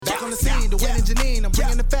the scene, the winning Janine. I'm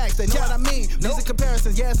bringing the facts, they know what I mean. Music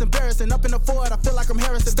comparisons, yeah, it's embarrassing. Up in the Ford, I feel like I'm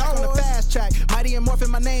Harrison. Back on the fast track, mighty and morphin'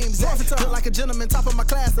 my name. Zach, feel like a gentleman, top of my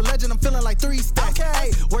class. The legend, I'm feeling like 3 stacks.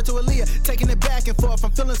 Hey, word to Aaliyah, taking it back and forth.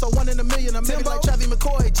 I'm feeling so 1 in a million. I'm maybe like Travis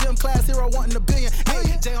McCoy, gym class hero, wanting $1 billion.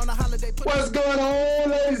 Hey, Jay on the holiday. What's going on,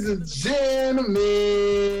 ladies and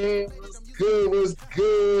gentlemen? What's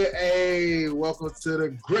good? Hey, welcome to the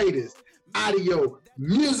greatest audio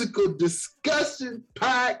musical discussion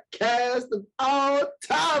podcast of all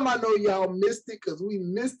time. I know y'all missed it because we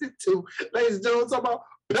missed it too. Ladies and gentlemen, talking about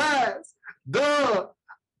Pass the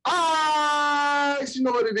Ox. You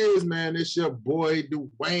know what it is, man. It's your boy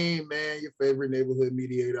Dwayne, man, your favorite neighborhood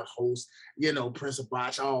mediator, host, you know, Prince of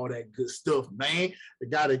Botch, all that good stuff, man. The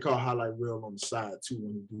guy they call Highlight Real on the side too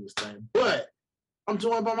when he do his thing. But I'm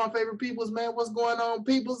joined by my favorite peoples, man. What's going on,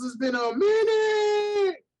 peoples? It's been a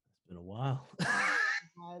minute. It's been a while.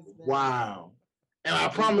 Wow. And I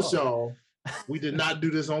promise y'all, we did not do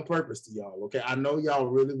this on purpose to y'all, okay? I know y'all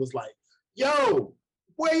really was like, yo,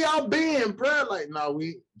 where y'all been, bro? Like, no,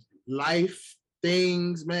 life,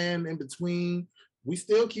 things, man, in between. We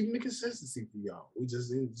still keeping the consistency for y'all. It's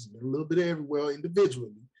been a little bit everywhere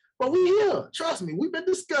individually. But we here. Trust me, we've been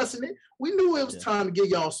discussing it. We knew it was time to get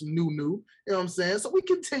y'all some new, you know what I'm saying? So we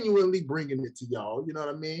continually bringing it to y'all, you know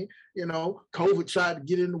what I mean? You know, COVID tried to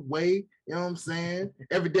get in the way, you know what I'm saying?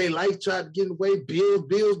 Everyday life tried to get in the way.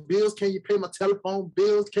 Bills. Can you pay my telephone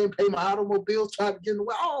bills? Can't pay my automobiles, tried to get in the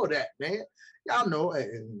way. All that, man. Y'all know,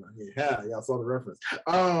 yeah, y'all saw the reference.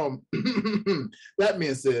 That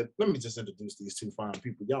being said, let me just introduce these two fine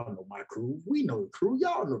people. Y'all know my crew. We know the crew.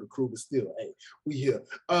 Y'all know the crew, but still, hey, we here.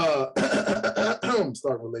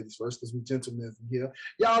 Starting with ladies first, because we gentlemen here.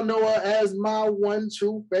 Y'all know her as my one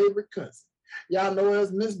true favorite cousin. Y'all know her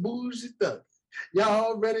as Miss Bougie Thug. Y'all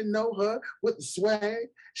already know her with the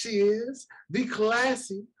swag. She is the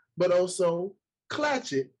classy, but also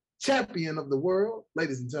clatchet champion of the world.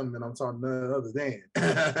 Ladies and gentlemen, I'm talking none other than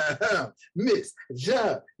Miss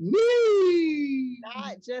Janine.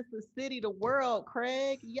 Not just the city, the world,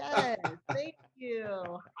 Craig. Yes, thank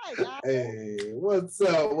you. Hi, guys. Hey, what's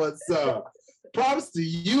up? Props to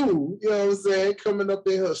you, you know what I'm saying? Coming up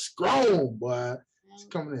in her strong, boy. She's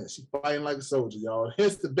coming in. She's fighting like a soldier, y'all.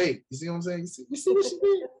 Hence the bait. You see what I'm saying? You see what she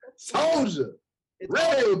did? Soldier.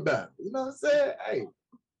 Ready about it. You know what I'm saying? Hey.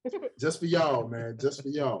 Just for y'all, man. Just for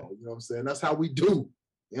y'all. You know what I'm saying? That's how we do.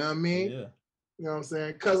 You know what I mean? Yeah. You know what I'm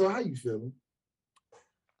saying? Cousin, how you feeling?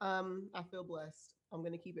 I feel blessed. I'm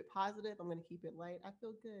gonna keep it positive. I'm gonna keep it light. I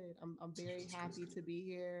feel good. I'm very happy to be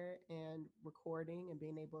here and recording and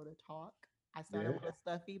being able to talk. I sound a little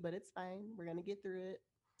stuffy, but it's fine. We're gonna get through it.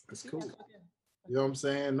 It's cool. You know what I'm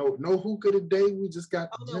saying? No hookah today. We just got.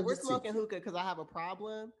 Oh no, we're smoking hookah because I have a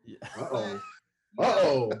problem. Yeah.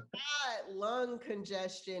 Uh-oh. Not lung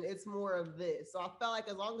congestion. It's more of this. So I felt like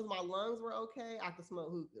as long as my lungs were okay, I could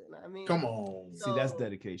smoke hookah. You know what I mean? Come on. See, that's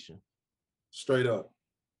dedication. Straight up.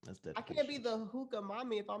 That's dedication. I can't be the hookah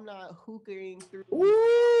mommy if I'm not hookahing through.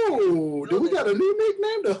 Ooh, do we got a new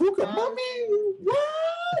nickname? The hookah mommy?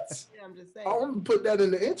 What? Yeah, I'm just saying. I'm gonna put that in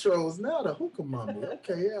the intros now. The hookah mommy.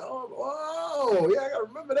 Okay, yeah. Oh, yeah. I gotta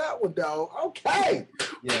remember that one, dog. Okay.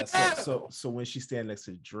 Yeah. So when she stand next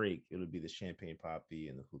to Drake, it'll be the champagne poppy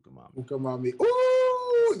and the hookah mommy. Hookah mommy.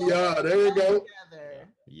 Ooh, so yeah. There you go. Together.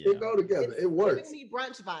 Yeah. They go together. It works. Giving me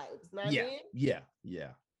brunch vibes. Know what I mean? Yeah.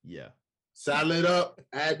 Saddle it up.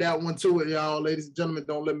 Add that one to it, y'all. Ladies and gentlemen,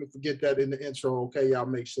 don't let me forget that in the intro, okay? Y'all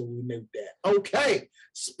make sure we note that. Okay.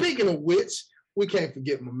 Speaking of which, we can't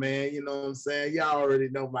forget my man, you know what I'm saying? Y'all already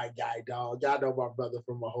know my guy, dog. Y'all know my brother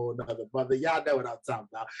from a whole nother brother. Y'all know what I'm talking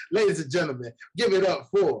about. Ladies and gentlemen, give it up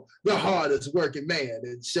for the hardest working man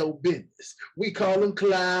in show business. We call him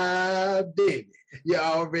Clyde David. You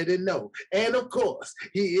already know. And of course,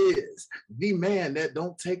 he is the man that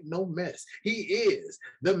don't take no mess. He is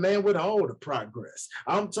the man with all the progress.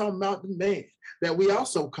 I'm talking about the man that we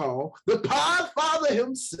also call the Podfather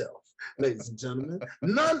himself. Ladies and gentlemen,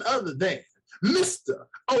 none other than Mr.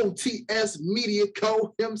 OTS Media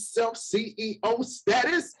Co. himself, CEO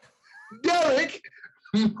status, Derek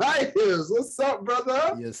Myers. What's up,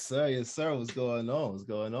 brother? Yes, sir. What's going on?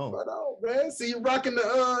 What on, man? See you rocking the,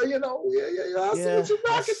 I see what you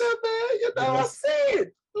rocking there, man. You know, I see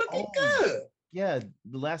it. Looking good. Yeah,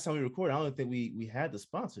 the last time we recorded, I don't think we had the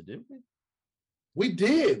sponsor, did we? We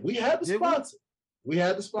did. We had the sponsor.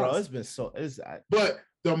 Bro, it's been but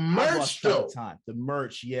the merch though. The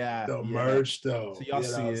merch, yeah. Merch though. So y'all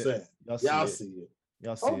see it. Y'all see it.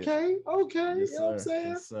 Y'all see it. Okay. Yes, You know what I'm sir. saying?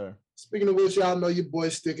 Yes, sir. Speaking of which, y'all know your boy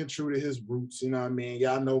sticking true to his roots. You know what I mean?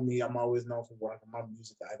 Y'all know me. I'm always known for rocking my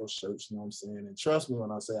music idol shirts. You know what I'm saying? And trust me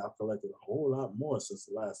when I say I collected a whole lot more since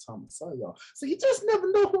the last time I saw y'all. So you just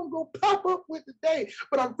never know who I'm gonna pop up with today.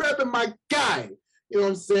 But I'm repping my guy. You know what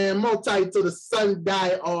I'm saying? Multi to the sun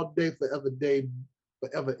guy all day, forever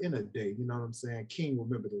in a day. You know what I'm saying? King,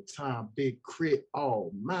 remember the time, big crit,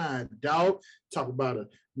 all mine, dog. Talk about a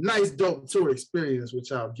nice dope tour experience,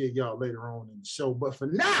 which I'll get y'all later on in the show. But for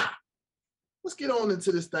now, let's get on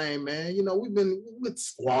into this thing, man. You know, we've been with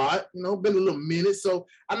squad, you know, been a little minute. So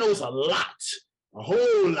I know it's a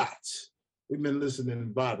whole lot. We've been listening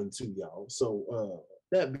and vibing to y'all. So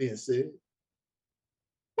that being said,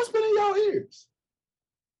 what's been in y'all ears?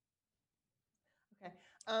 Okay.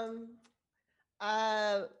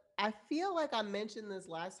 I feel like I mentioned this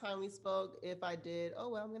last time we spoke. If I did, oh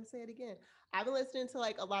well, I'm gonna say it again. I've been listening to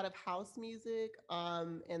like a lot of house music,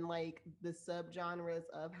 and like the subgenres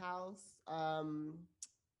of house.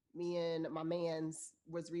 Me and my man's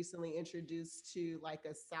was recently introduced to like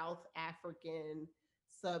a South African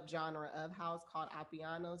subgenre of house called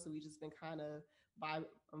Apiano. So we just been kind of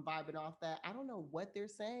vibing off that. I don't know what they're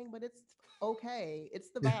saying, but it's okay. It's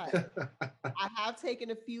the vibe. I have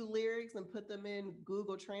taken a few lyrics and put them in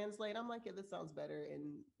Google Translate. I'm like, yeah, this sounds better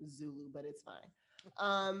in Zulu, but it's fine.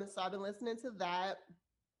 So I've been listening to that.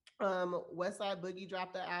 West Side Boogie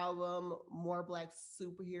dropped the album, More Black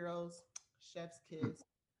Superheroes, Chef's Kiss.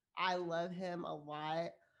 I love him a lot.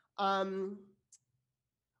 Um,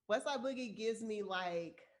 West Side Boogie gives me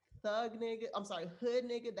like hood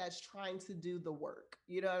nigga that's trying to do the work.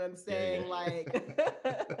 You know what I'm saying? Yeah. Like,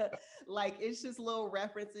 like it's just little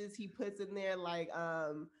references he puts in there, like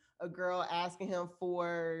a girl asking him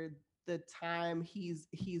for the time he's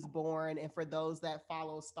born, and for those that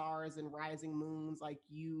follow stars and rising moons, like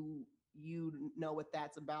you know what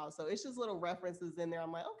that's about. So it's just little references in there.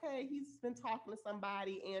 I'm like, okay, he's been talking to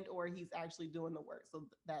somebody and or he's actually doing the work. So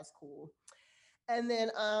that's cool. And then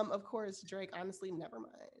of course Drake, honestly, never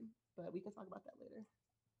mind. But we can talk about that later.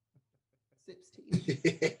 Sips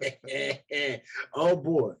tea. Oh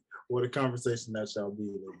boy, what a conversation that shall be,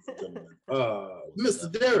 ladies and gentlemen.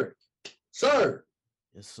 Mr. Derek, sir.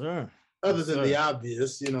 Yes, sir. Other Yes, than sir. the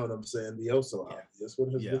obvious, you know what I'm saying, the also Yeah. obvious.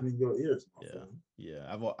 What has Yeah. been in your ears? My Yeah, friend?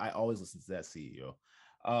 yeah. I always listen to that CEO.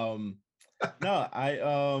 No,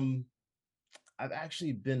 I've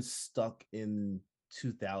actually been stuck in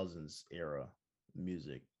 2000s era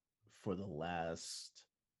music for the last,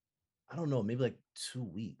 I don't know, maybe like 2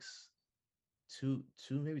 weeks,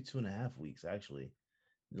 maybe 2.5 weeks actually.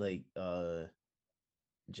 Like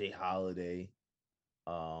Jay Holiday,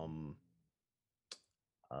 um,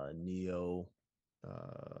 Neo,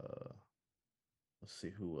 uh, let's see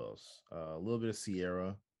who else. A little bit of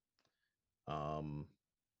Sierra. Um,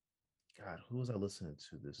 God, who was I listening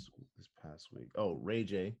to this past week? Oh, Ray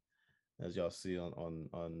J, as y'all see on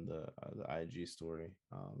the IG story,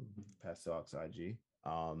 Pastel Ox IG.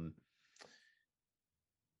 I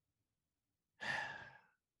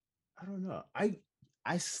don't know.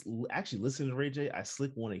 Actually listen to Ray J. I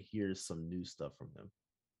slick want to hear some new stuff from him.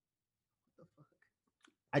 What the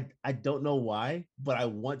fuck? I don't know why, but I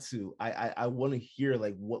want to. I want to hear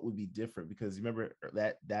like what would be different, because you remember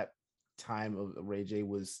that time of Ray J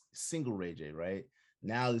was single Ray J, right?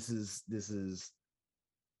 Now this is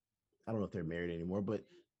I don't know if they're married anymore, but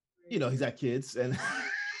you know, he's got kids, and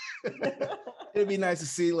it'd be nice to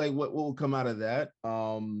see like what will come out of that.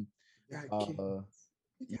 Got kids.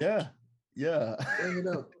 Yeah, yeah. Bring it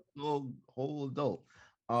up. whole adult.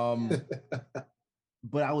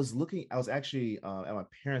 But I was actually at my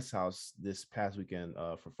parents' house this past weekend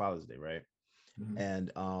for Father's Day, right? Mhm.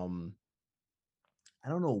 And I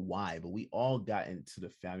don't know why, but we all got into the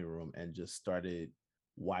family room and just started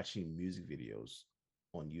watching music videos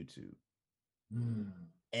on YouTube. Mm.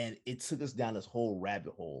 And it took us down this whole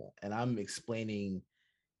rabbit hole. And I'm explaining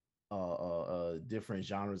different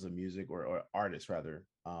genres of music, or artists rather,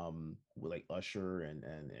 with like Usher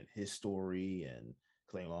and his story, and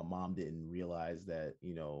claiming my mom didn't realize that,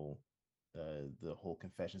 you know, the whole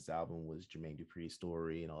Confessions album was Jermaine Dupri's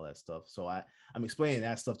story and all that stuff. So I'm explaining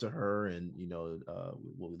that stuff to her, and you know,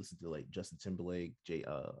 what we listened to, like Justin Timberlake,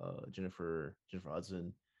 Jennifer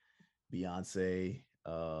Hudson, Beyonce.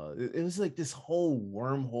 It was like this whole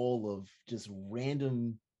wormhole of just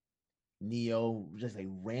random Neo, just like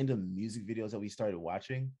random music videos that we started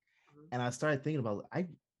watching. And I started thinking about, I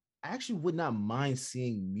actually would not mind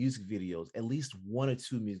seeing music videos, at least one or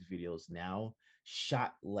two music videos now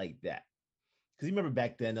shot like that. Because you remember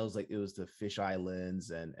back then, it was the Fish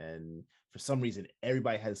Islands, and for some reason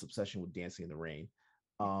everybody had this obsession with Dancing in the Rain.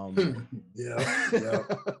 Yeah.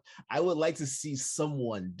 I would like to see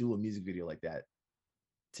someone do a music video like that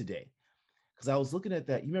today. Because I was looking at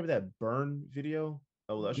that. You remember that Burn video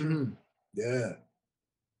of Usher? Mhm. Yeah.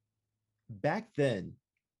 Back then,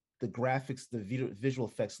 the graphics, the visual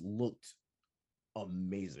effects looked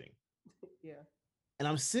amazing. Yeah. And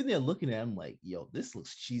I'm sitting there looking at him like, yo, this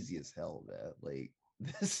looks cheesy as hell, man. Like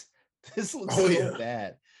this, this looks Oh, so yeah.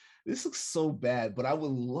 bad. This looks so bad, but I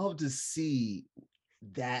would love to see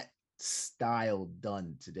that style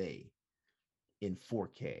done today in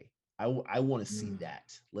 4K. I want to see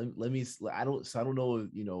that. Let me. I don't know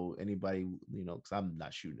if anybody because I'm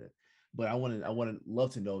not shooting it, but I want to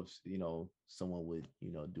love to know if someone would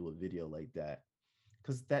do a video like that,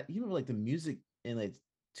 because that like the music in like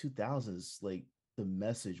 2000s, like the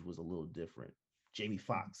message was a little different. Jamie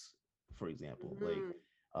Foxx, for example, like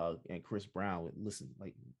and Chris Brown. Listen,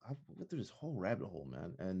 like I went through this whole rabbit hole,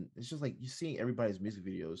 man, and it's just like you're seeing everybody's music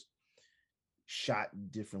videos shot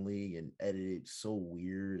differently and edited so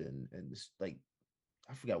weird, and it's like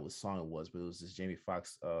I forgot what song it was, but it was this Jamie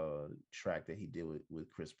Foxx track that he did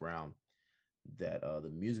with Chris Brown. That the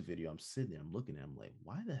music video, I'm sitting there, I'm looking at, I'm like,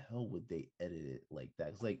 why the hell would they edit it like that?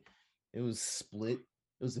 It's like it was split.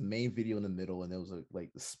 It was the main video in the middle, and there was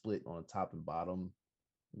like the split on the top and bottom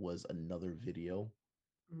was another video.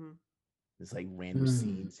 Mm-hmm. It's like random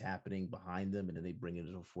scenes happening behind them, and then they bring it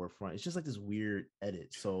to the forefront. It's just like this weird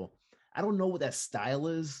edit. So I don't know what that style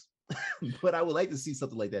is, but I would like to see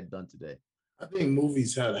something like that done today. I think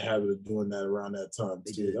movies had a habit of doing that around that time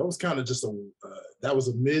too. That was kind of just that was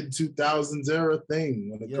a mid 2000s era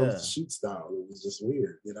thing when it comes to shoot style. It was just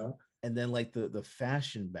weird, And then like the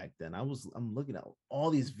fashion back then, I'm looking at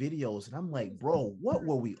all these videos and I'm like, bro, what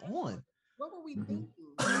were we on? What were we thinking?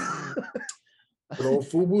 Good old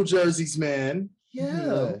FUBU jerseys, man.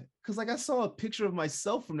 Yeah, because like I saw a picture of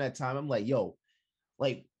myself from that time. I'm like, yo,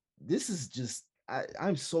 like this is just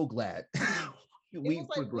I'm so glad we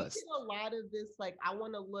progressed. We did a lot of this, like I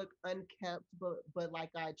want to look unkept, but like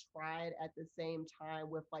I tried at the same time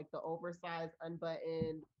with like the oversized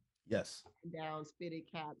unbuttoned, down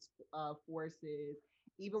spitted caps, forces.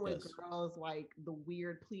 Even with girls, like the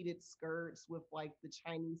weird pleated skirts with like the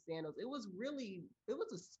Chinese sandals. It was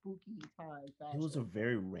a spooky time. Fashion. It was a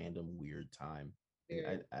very random, weird time.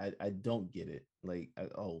 I don't get it. Like,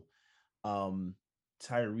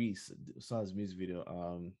 Tyrese saw his music video.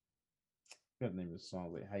 I forgot the name of the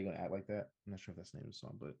song. Like, how you gonna act like that? I'm not sure if that's the name of the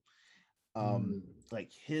song, but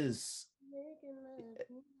like his.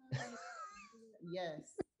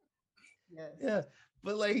 Yes. Yeah,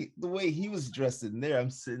 but like the way he was dressed in there, I'm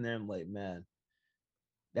sitting there, I'm like, man,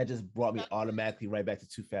 that just brought me automatically right back to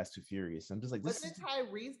Too Fast, Too Furious. I'm just like, this is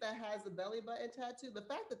Tyrese that has a belly button tattoo. The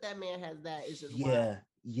fact that man has that is just wild.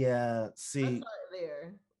 Yeah. See, let's start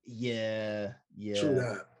there. Yeah. True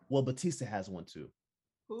that. Well, Batista has one too.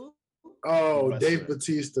 Who? Oh, Dave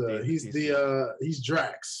Bautista. He's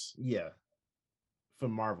Drax. Yeah.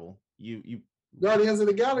 From Marvel. You Guardians of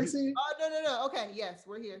the Galaxy? Oh, no. Okay, yes,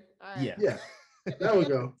 we're here. All right. Yeah. There we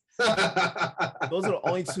go. Those are the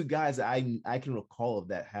only two guys that I can recall of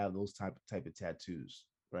that have those type of tattoos,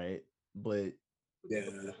 right? But yeah,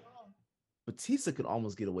 Batista could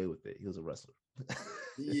almost get away with it. He was a wrestler.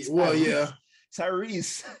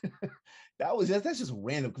 Tyrese. That's just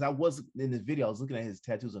random, because I was in the video, I was looking at his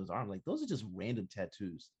tattoos on his arm, like those are just random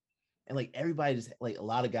tattoos. And like everybody just like a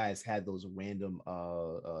lot of guys had those random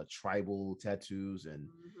tribal tattoos and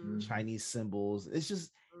Chinese symbols. It's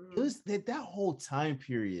just it was that whole time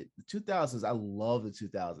period, the 2000s. I love the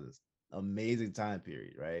 2000s. Amazing time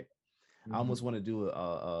period, right? I almost want to do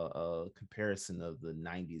a comparison of the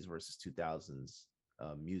 90s versus 2000s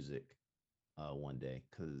music one day,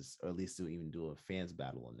 or at least even do a fans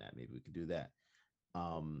battle on that. Maybe we could do that.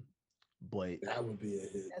 But that would be a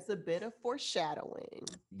hit. That's a bit of foreshadowing.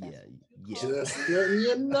 Yeah. Just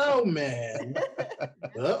letting man.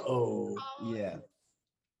 Yeah.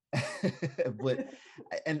 But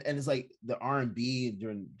and it's like the R&B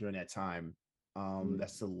during that time.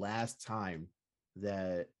 That's the last time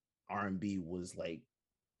that R&B was like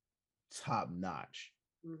top notch.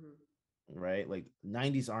 Right? Like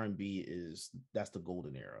 90s R&B that's the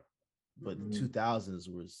golden era. But the 2000s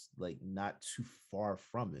was like not too far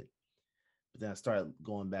from it. But then I started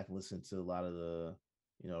going back and listening to a lot of the,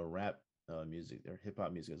 rap music or hip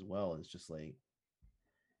hop music as well. And it's just like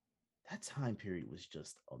that time period was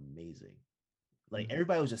just amazing. Like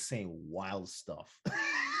everybody was just saying wild stuff.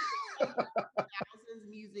 2000s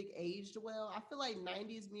music aged well. I feel like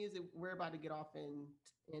 90s music, we're about to get off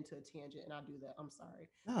into a tangent, and I'll do that. I'm sorry.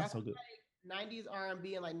 No, that's so good. Like 90s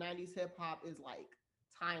R&B and like 90s hip hop is like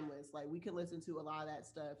timeless. Like we can listen to a lot of that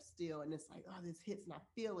stuff still, and it's like, oh, this hits, and I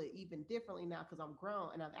feel it even differently now because I'm grown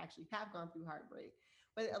and I've actually have gone through heartbreak.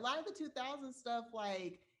 But a lot of the 2000 stuff,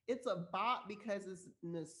 like it's a bop because it's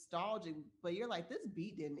nostalgic, but you're like, this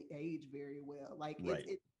beat didn't age very well. Like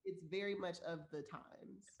Right. it's very much of the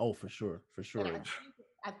times. Oh, for sure, for And sure.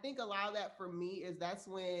 I think a lot of that for me is that's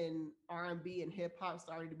when R&B and hip hop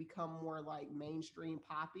started to become more like mainstream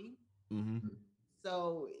poppy. Hmm.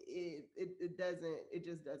 So it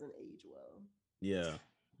just doesn't age well. Yeah,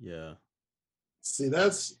 yeah. See,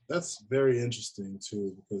 that's very interesting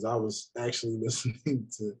too, because I was actually listening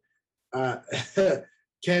to uh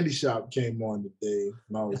Candy Shop came on today,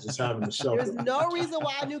 and I was just having a There's shuffle. no reason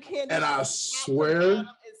why I knew Candy And I Shop swear, in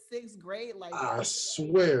sixth grade. Like I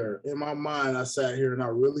swear, in my mind, I sat here and I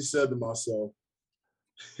really said to myself,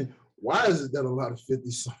 why is it that a lot of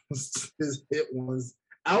 50 songs, his hit ones,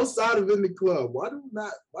 outside of In the Club, why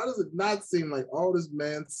does it not seem like all this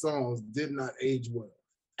man's songs did not age well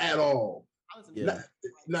at all? I was Yeah.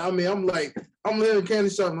 Now, I mean, I'm hearing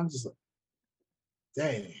Candy Shop and I'm just like,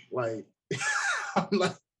 dang, like, I'm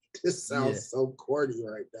like, this sounds so corny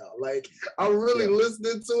right now. Like, I'm really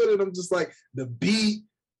listening to it and I'm just like, the beat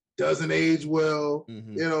doesn't age well,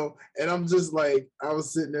 you know, and I'm just like, I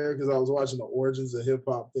was sitting there because I was watching the Origins of Hip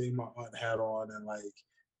Hop thing my aunt had on, and like,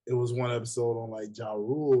 it was one episode on like Ja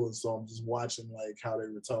Rule, and so I'm just watching like how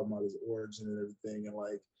they were talking about his origin and everything, and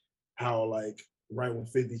like how like right when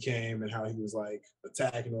 50 came and how he was like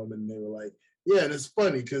attacking them, and they were like, yeah, and it's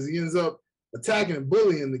funny because he ends up attacking and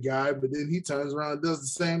bullying the guy, but then he turns around and does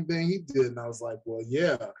the same thing he did, and I was like, well,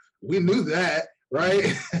 yeah, we knew that,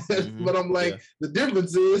 right? But I'm like, the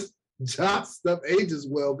difference is Josh stuff ages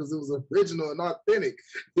well because it was original and authentic.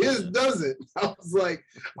 His doesn't. I was like,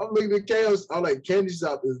 I'm looking at Chaos. I'm like, Candy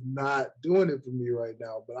Shop is not doing it for me right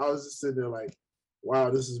now. But I was just sitting there like, wow,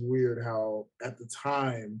 this is weird how at the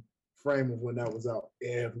time frame of when that was out,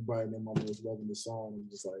 everybody and their mama was loving the song. I'm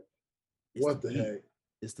just like, what the heck?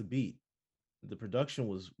 It's the beat. The production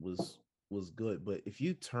was good, but if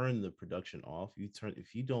you turn the production off,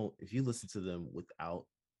 if you listen to them without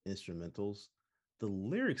instrumentals, the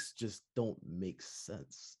lyrics just don't make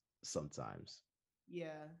sense sometimes.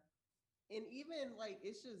 Yeah. And even like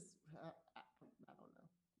it's just I don't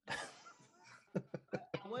know.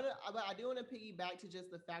 But I do want to piggyback to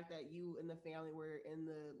just the fact that you and the family were in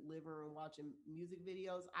the living room watching music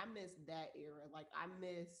videos. I miss that era. Like I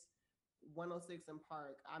miss 106 in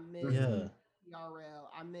Park. I miss TRL.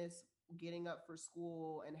 I miss getting up for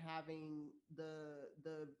school and having the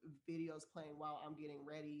videos playing while I'm getting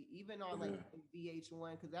ready, even on like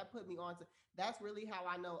VH1, because that put me on to. That's really how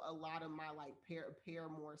I know a lot of my like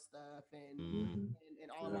Paramore stuff and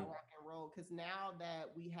all of my rock and roll. Because now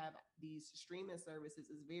that we have these streaming services,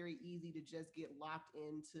 it's very easy to just get locked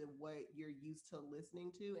into what you're used to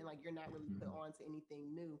listening to, and like you're not really put on to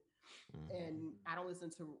anything new. And I don't listen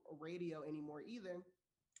to radio anymore either.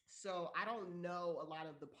 So I don't know a lot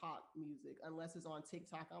of the pop music unless it's on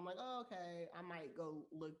TikTok. I'm like, oh, okay, I might go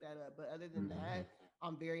look that up. But other than that,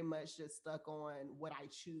 I'm very much just stuck on what I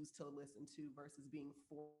choose to listen to versus being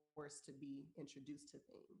forced to be introduced to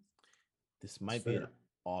things. This might be an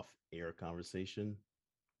off-air conversation,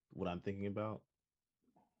 what I'm thinking about,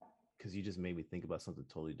 because you just made me think about something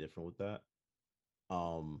totally different with that.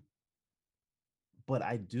 But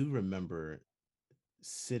I do remember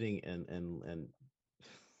sitting and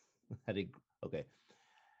I didn't. Okay,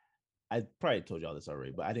 I probably told y'all this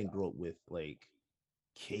already, but I didn't grow up with like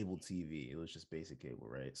cable TV. It was just basic cable,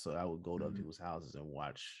 right? So I would go to people's houses and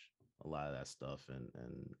watch a lot of that stuff, and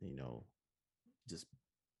just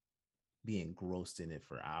be engrossed in it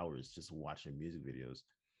for hours, just watching music videos.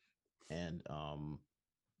 And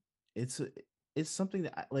it's something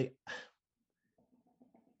that I like.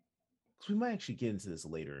 Cause we might actually get into this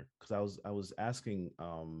later. Because I was asking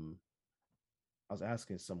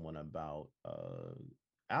someone about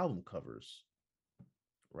album covers,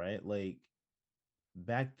 right? Like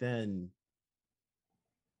back then,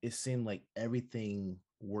 it seemed like everything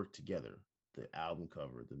worked together. The album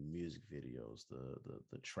cover, the music videos,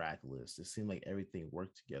 the track list. It seemed like everything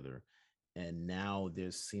worked together. And now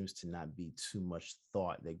there seems to not be too much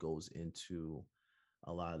thought that goes into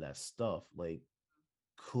a lot of that stuff. Like,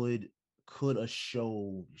 could a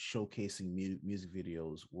show showcasing music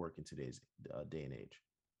videos work in today's day and age?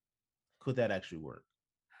 Could that actually work?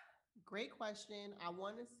 Great question. I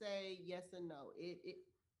want to say yes and no.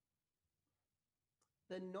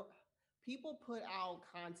 The no people put out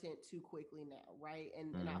content too quickly now, right?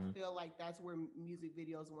 And I feel like that's where music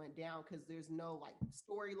videos went down because there's no like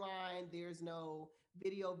storyline, there's no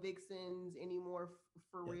video vixens anymore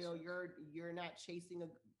for real. You're not chasing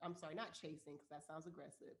I'm sorry, not chasing because that sounds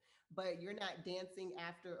aggressive, but you're not dancing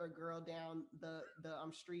after a girl down the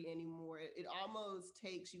street anymore. It almost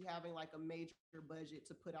takes you having like a major budget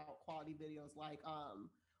to put out quality videos like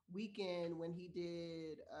Weekend when he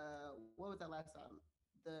did what was that last time?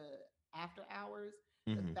 The After Hours.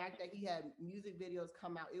 The Mhm. fact that he had music videos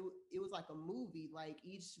come out, it was like a movie. Like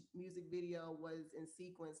each music video was in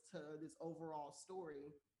sequence to this overall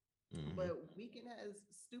story. Mhm. But Weekend has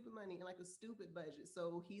stupid money and like a stupid budget,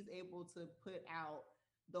 so he's able to put out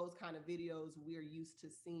those kind of videos we're used to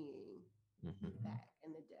seeing Mhm. back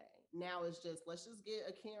in the day. Now it's just let's just get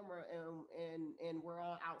a camera and we're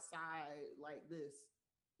all outside like this.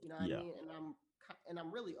 You know what I Yeah. mean? And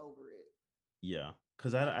I'm really over it. Yeah.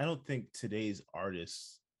 Because I don't think today's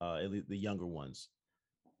artists, at least the younger ones,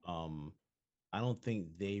 um, I don't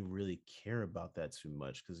think they really care about that too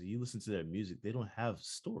much. Because you listen to their music, they don't have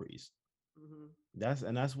stories. Hmm.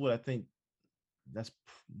 That's what I think.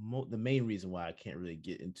 The main reason why I can't really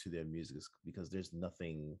get into their music is because there's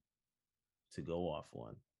nothing to go off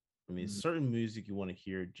on. I mean, Mhm. certain music you want to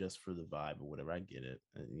hear just for the vibe or whatever. I get it.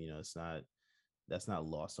 And, it's not that's not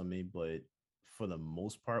lost on me. But for the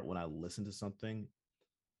most part, when I listen to something,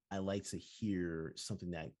 I like to hear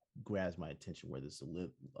something that grabs my attention, whether it's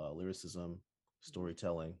lyricism,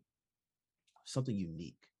 storytelling, something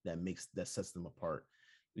unique that sets them apart.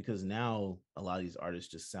 Because now a lot of these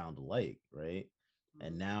artists just sound alike, right?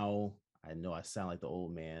 And Hmm. now I know I sound like the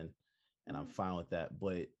old man, and I'm fine with that.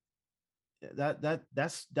 But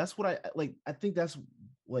that's what I like. I think that's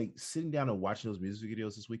like sitting down and watching those music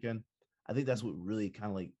videos this weekend. I think that's what really kind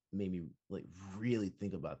of like made me like really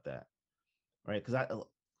think about that, right? Because I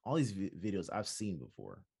all these videos I've seen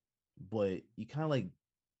before, but you kind of like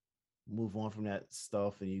move on from that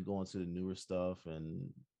stuff and you go into the newer stuff,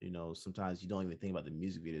 and sometimes you don't even think about the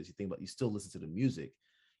music videos. You still listen to the music,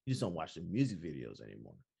 you just don't watch the music videos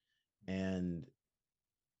anymore. And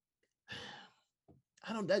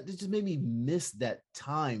I don't that just made me miss that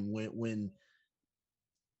time when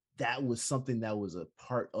that was something that was a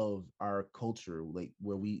part of our culture, like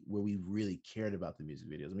where we really cared about the music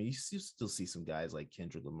videos. I mean, you still see some guys like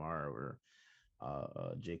Kendrick Lamar or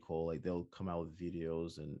J. Cole, like they'll come out with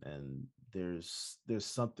videos, and there's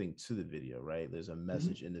something to the video, right? There's a Mhm.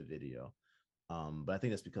 message in the video. But I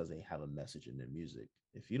think that's because they have a message in their music.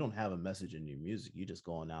 If you don't have a message in your music, you're just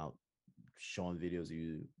going out showing videos of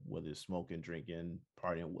you, whether it's smoking, drinking,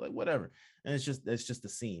 partying, whatever. And it's just the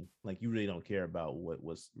scene. Like you really don't care about what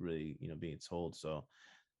was really being told. So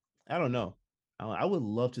I don't know. I would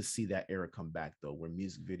love to see that era come back though, where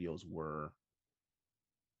music videos were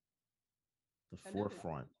the Another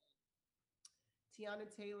forefront. Tiana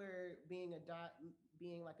Taylor being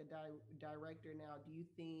like a director now, do you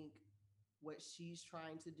think what she's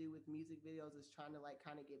trying to do with music videos is trying to like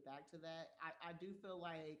kind of get back to that? I do feel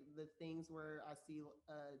like the things where I see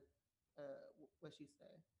what she say.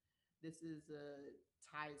 This is a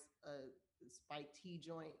ties a spike tea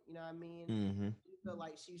joint, you know what I mean? Mm-hmm. I feel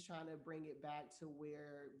like she's trying to bring it back to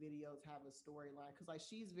where videos have a storyline because like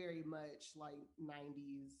she's very much like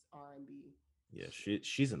 90s R&B. Yeah,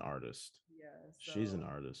 she's an artist. Yeah, She's an so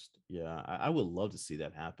artist. Yeah, I would love to see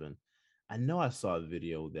that happen. I know I saw a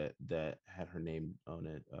video that had her name on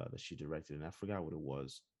it, that she directed, and I forgot what it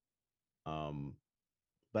was. Um,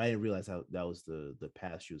 but I didn't realize how that was the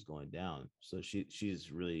path she was going down. So she's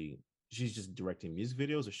just directing music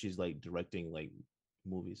videos, or she's like directing like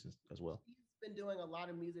movies as well. she's been doing a lot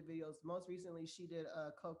of music videos. Most recently, she did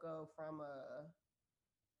Coco from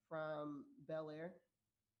Bel Air.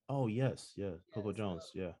 Oh yes, yeah, Yeah, Coco so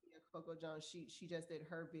Jones. Yeah. yeah, Coco Jones. She just did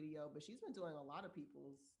her video, but she's been doing a lot of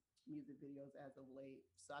people's music videos as of late.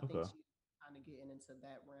 So I think Okay. she's kind of getting into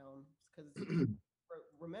that realm because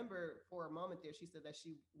remember for a moment there she said that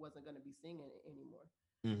she wasn't going to be singing anymore,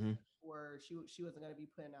 Mm-hmm. or she wasn't going to be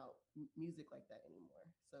putting out music like that anymore.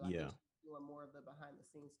 So I think Yeah. she's doing more of the behind the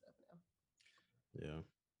scenes stuff now. Yeah.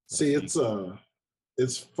 See, That's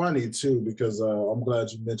it's funny too because I'm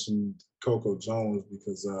glad you mentioned Coco Jones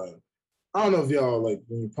because I don't know if y'all like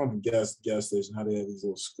when you pump gas station how they have these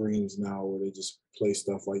little screens now where they just play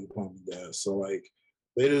stuff while you pumping gas. So like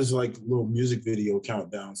they just like little music video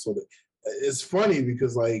countdown. So that it's funny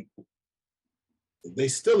because like they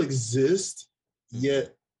still exist, mm-hmm.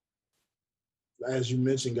 yet as you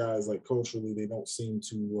mentioned, guys, like culturally they don't seem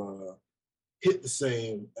to hit the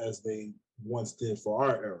same as they once did for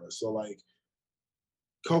our era. So like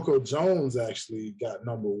Coco Jones actually got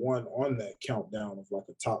number one on that countdown of like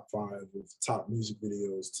a top five of top music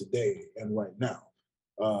videos today and right now.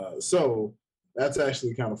 So that's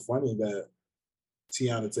actually kind of funny that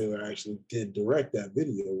Tiana Taylor actually did direct that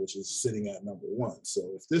video, which is sitting at number one. So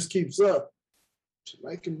if this keeps up, she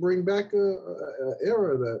might can bring back a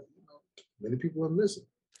era that many people are missing.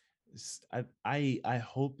 I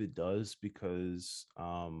hope it does because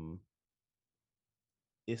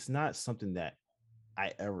it's not something that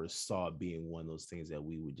I ever saw being one of those things that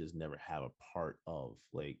we would just never have a part of.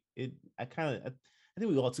 Like it, I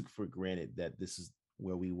think we all took for granted that this is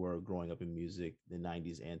where we were growing up in music, the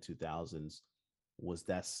 '90s and 2000s. Was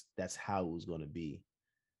that's how it was going to be,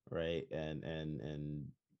 right? And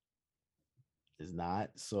is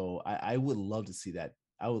not. So I would love to see that.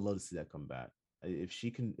 I would love to see that come back. If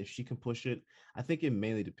she can push it. I think it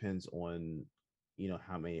mainly depends on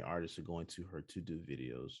how many artists are going to her to do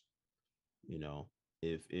videos. You know,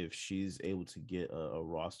 if she's able to get a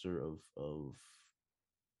roster of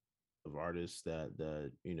artists that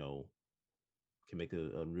can make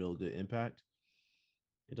a real good impact,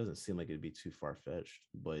 it doesn't seem like it'd be too far fetched.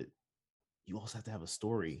 But you also have to have a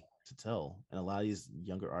story to tell, and a lot of these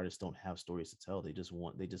younger artists don't have stories to tell. They just.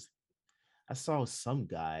 I saw some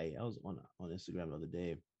guy. I was on Instagram the other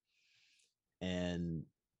day, and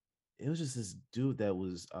it was just this dude that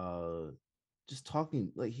was just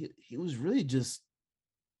talking like he was really just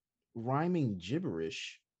rhyming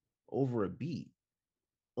gibberish over a beat.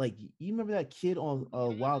 Like you remember that kid on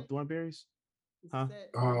Wild Thornberries? Huh?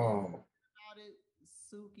 Oh, About it,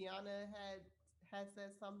 Sukiana had said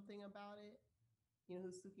something about it. You know who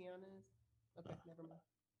Sukiana is? Okay, never mind.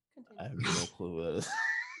 I Continue. have no clue what it is.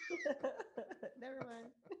 Never mind.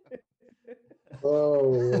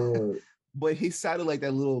 oh, But he sounded like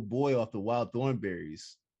that little boy off the Wild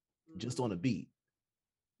Thornberries, just on a Mhm, beat,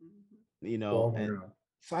 oh my and God.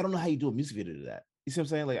 so I don't know how you do a music video to that. You see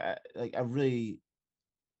what I'm saying? I really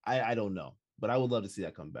I don't know, but I would love to see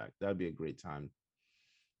that come back. That'd be a great time.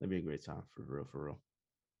 That'd be a great time for real, for real.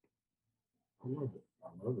 I love it. I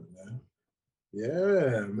love it, man.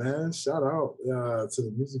 Yeah, man. Shout out to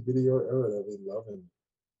the music video era that we love and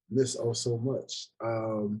miss oh so much.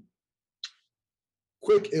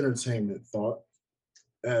 Quick entertainment thought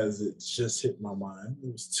as it just hit my mind.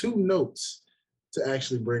 There was two notes to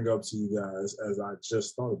actually bring up to you guys as I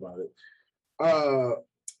just thought about it.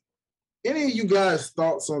 Any of you guys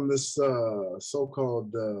thoughts on this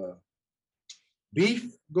so-called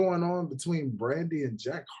beef going on between Brandy and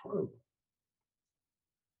Jack Harlow?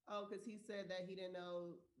 Oh, because he said that he didn't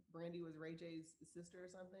know Brandy was Ray J's sister or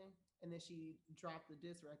something, and then she dropped the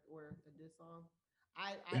diss record or the diss song.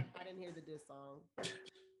 I didn't hear the diss song.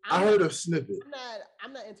 I I'm heard not a snippet.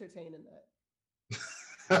 I'm not entertaining that.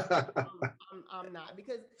 I'm not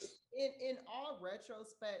because in all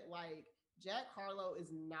retrospect, like Jack Harlow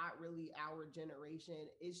is not really our generation.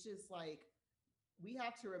 It's just like we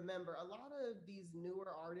have to remember a lot of these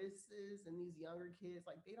newer artists and these younger kids,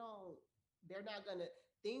 like they're not gonna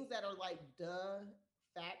things that are like duh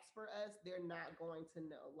facts for us, they're not going to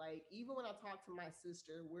know. Like even when I talk to my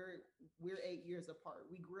sister, we're 8 years apart.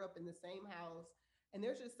 We grew up in the same house, and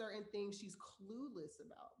there's just certain things she's clueless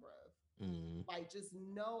about, bruh. Mm, Like just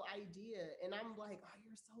no idea. And I'm like, oh,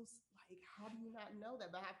 you're so like, how do you not know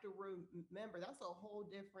that? But I have to remember that's a whole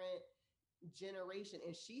different generation,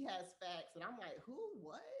 and she has facts, and I'm like, who,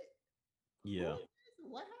 what, who yeah. is this?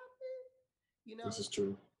 What happened? You know, This is so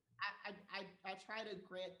true. I try to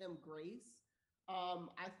grant them grace.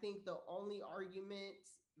 I think the only argument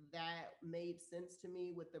that made sense to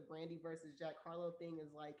me with the Brandy versus Jack Harlow thing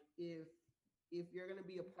is like if you're gonna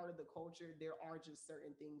be a part of the culture, there are just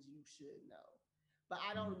certain things you should know. But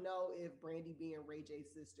I Mhm. don't know if Brandy being Ray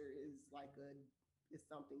J's sister is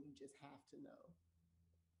something you just have to know.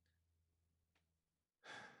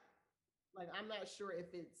 Like I'm not sure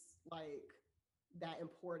if it's like that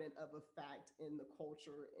important of a fact in the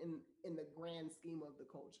culture in the grand scheme of the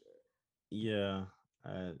culture. Yeah.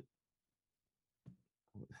 I,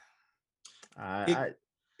 It, I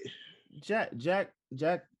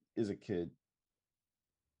Jack is a kid.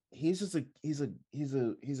 He's just he's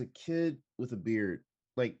a kid with a beard.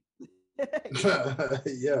 Like Yeah.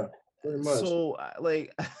 yeah, pretty much. so,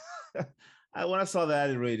 like when I saw that,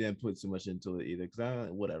 I really didn't put too much into it either because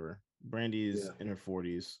whatever. Brandy is Yeah, in her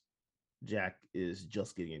 40s. Jack is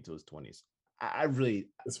just getting into his 20s. I really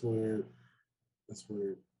it's weird. It's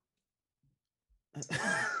weird.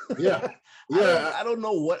 Yeah, I yeah. I don't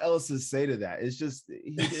know what else to say to that. It's just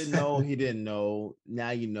he didn't know, he didn't know. Now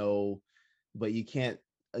you know, but you can't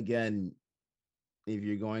again if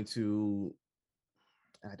you're going to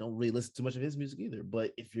I don't really listen to much of his music either,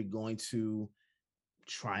 but if you're going to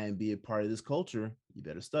try and be a part of this culture, you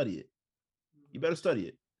better study it. You better study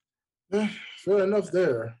it. Fair enough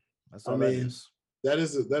there. That's I all that mean, is. that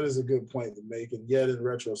is a good point to make. And yet, in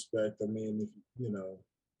retrospect, I mean,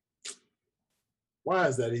 if, why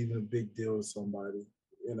is that even a big deal to somebody?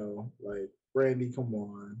 Like Brandy, come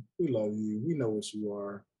on. We love you. We know what you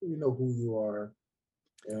are. We know who you are.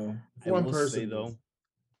 Yeah. If I one will say person is though,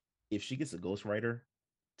 if she gets a ghostwriter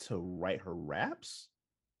to write her raps,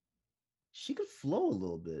 she could flow a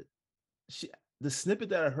little bit. She the snippet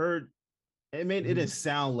that I heard, it didn't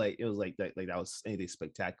sound like it was like that was anything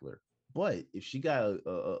spectacular. But if she got a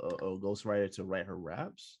ghostwriter to write her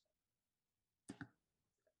raps,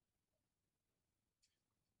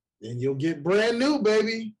 then you'll get brand new,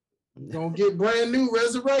 baby. You're gonna get brand new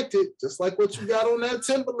resurrected, just like what you got on that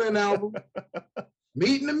Timberland album.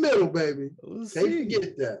 Meet in the middle, baby. we'll Can't see.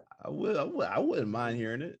 forget that. I wouldn't mind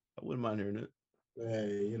hearing it. I wouldn't mind hearing it.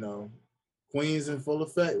 Hey, Queens in full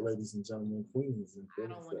effect, ladies and gentlemen. Queens in I full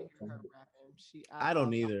don't want to effect. hear her rapping. I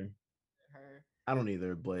don't either. Her. I don't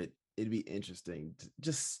either, but it'd be interesting.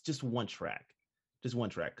 Just one track. Just one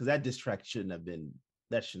track. Because that diss track shouldn't have been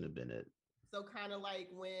it. So kind of like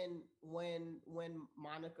when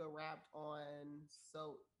Monica rapped on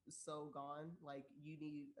so gone, like you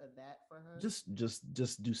need that for her.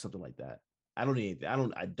 Just do something like that. I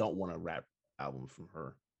don't want a rap album from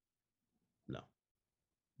her. No.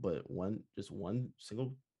 But one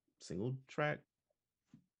single track.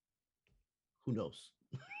 Who knows?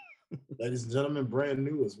 Ladies and gentlemen, brand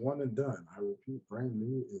new is one and done. I repeat, brand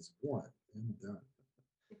new is one and done.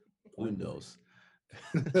 Who knows?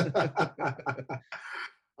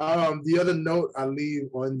 The other note I leave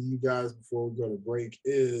on you guys before we go to break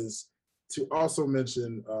is to also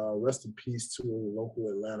mention rest in peace to a local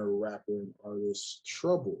Atlanta rapper and artist,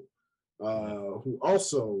 Trouble, who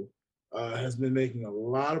also has been making a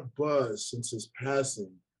lot of buzz since his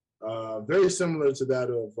passing. Very similar to that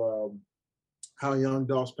of how Young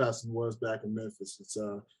Dolph's passing was back in Memphis. It's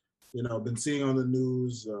been seeing on the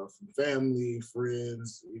news from family,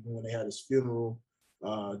 friends, even when they had his funeral,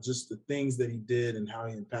 just the things that he did and how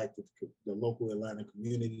he impacted the local Atlanta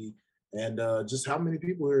community, and just how many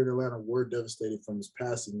people here in Atlanta were devastated from his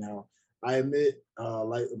passing. Now, I admit,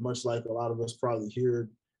 much like a lot of us probably here,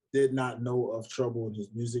 did not know of Trouble in his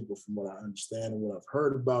music, but from what I understand and what I've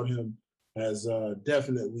heard about him, has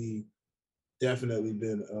definitely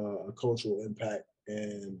been a cultural impact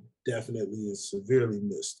and definitely is severely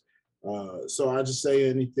missed. So I just say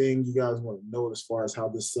anything you guys want to know as far as how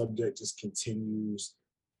this subject just continues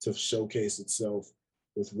to showcase itself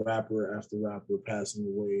with rapper after rapper passing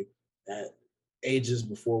away at ages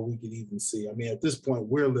before we could even see. I mean, at this point,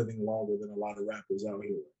 we're living longer than a lot of rappers out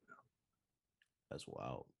here right now. That's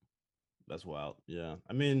wild. That's wild. Yeah.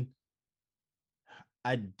 I mean,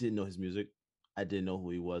 I didn't know his music. I didn't know who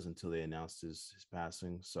he was until they announced his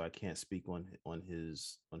passing. So I can't speak on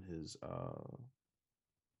his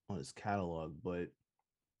catalog, but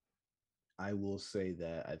I will say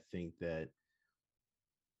that I think that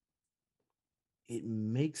it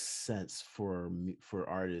makes sense for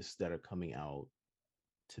artists that are coming out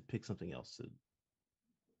to pick something else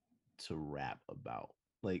to rap about.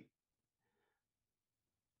 Like,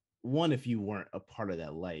 one, if you weren't a part of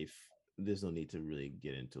that life, there's no need to really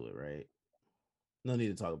get into it, right? No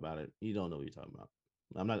need to talk about it. You don't know what you're talking about.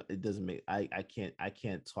 I'm not. It doesn't make. I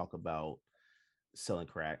can't talk about selling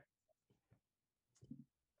crack.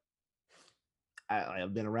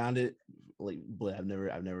 I've been around it, like, but I've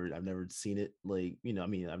never seen it. Like, I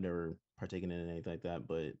mean, I've never partaken in anything like that,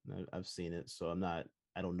 but I've seen it. So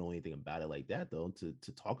I don't know anything about it like that though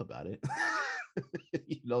to talk about it.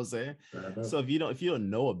 You know what I'm saying? So if you don't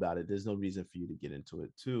know about it, there's no reason for you to get into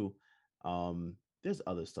it too. There's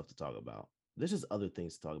other stuff to talk about. There's just other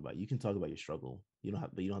things to talk about. You can talk about your struggle. You don't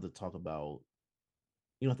have to talk about.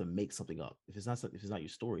 You don't have to make something up. If it's not your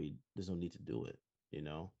story, there's no need to do it.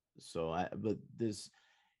 So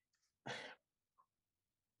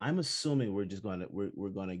I'm assuming we're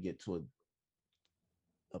gonna get to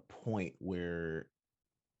a point where,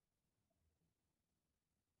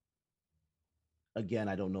 again,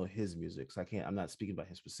 I don't know his music, so I'm not speaking about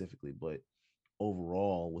him specifically, but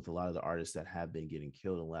overall, with a lot of the artists that have been getting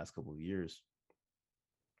killed in the last couple of years,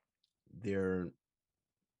 their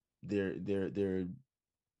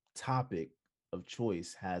topic of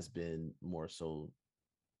choice has been more so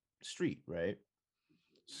street, right?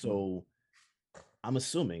 So I'm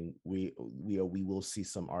assuming we will see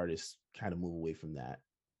some artists kind of move away from that.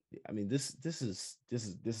 I mean, this is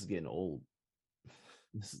getting old.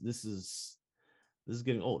 This is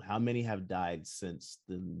getting old. How many have died since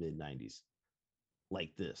the mid 90s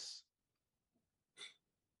like this?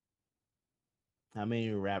 How many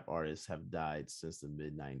rap artists have died since the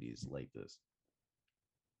mid 90s like this?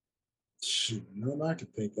 Shoot, none I can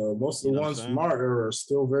think of. Most of the ones from our era are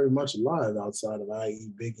still very much alive outside of,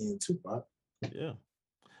 i.e., Biggie and Tupac. Yeah.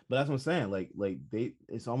 But that's what I'm saying. Like they,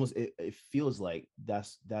 it's almost it feels like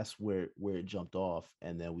that's where it jumped off,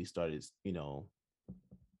 and then we started, little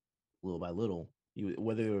by little.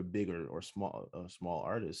 Whether they were bigger or small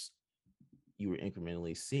artists, you were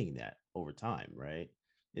incrementally seeing that over time, right?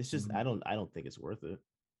 It's just I don't think it's worth it.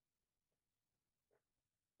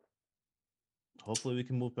 Hopefully, we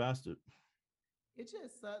can move past it. It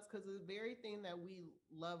just sucks because the very thing that we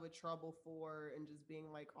love a trouble for, and just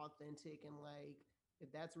being like authentic, and like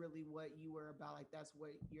if that's really what you were about, like that's what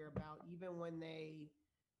you're about. Even when they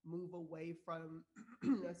move away from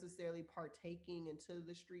necessarily partaking into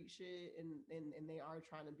the street shit, and they are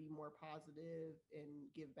trying to be more positive and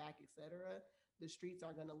give back, etc., the streets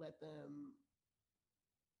are gonna let them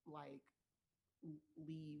like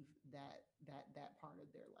leave that part of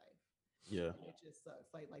their life. Yeah. And it just sucks.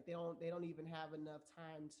 Like they don't even have enough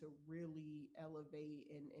time to really elevate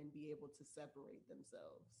and be able to separate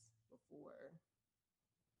themselves before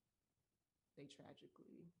they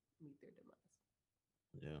tragically meet their demise.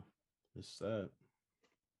 Yeah, it's sad.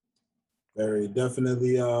 Very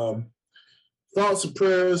definitely. Thoughts and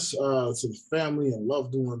prayers to the family and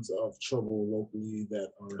loved ones of Trouble locally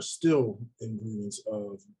that are still in grievance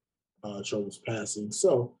of Trouble's passing.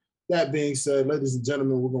 So that being said, ladies and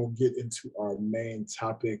gentlemen, we're going to get into our main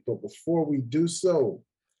topic. But before we do so,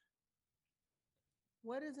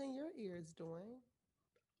 what is in your ears doing?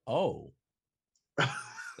 Oh.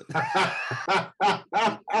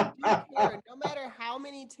 No matter how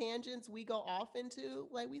many tangents we go off into,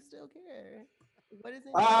 like we still care. What is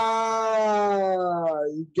it?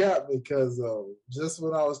 You got me, because just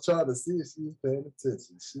when I was trying to see if she was paying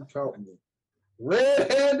attention, she caught me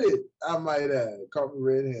red-handed. I might add, caught me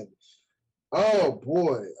red-handed. Oh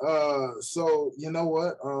boy. So you know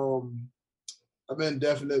what? I've been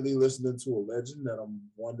definitely listening to a legend that I'm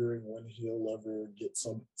wondering when he'll ever get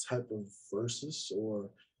some type of versus or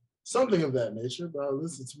something of that nature. But I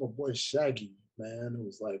listened to my boy Shaggy, man. It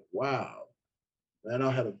was like, wow. Man,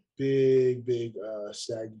 I had a big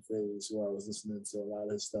Shaggy phase where I was listening to a lot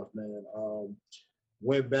of his stuff, man.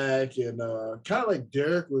 Went back and kind of like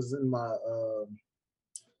Derek was in my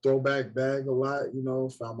throwback bag a lot,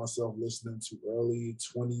 found myself listening to early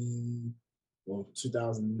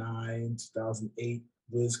 2009, 2008,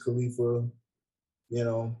 Wiz Khalifa,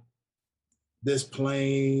 This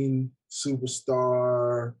Plane,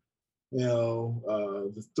 Superstar,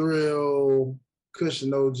 The Thrill,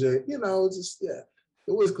 Cushion OJ,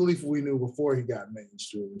 the Wiz Khalifa we knew before he got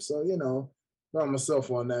mainstream. So, found myself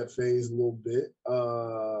on that phase a little bit.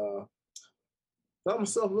 Found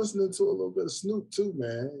myself listening to a little bit of Snoop too,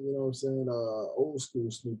 man. You know what I'm saying? Old school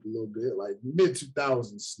Snoop a little bit, like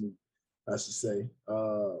mid-2000s Snoop, I should say.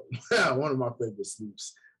 One of my favorite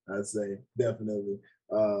Snoops, I'd say, definitely.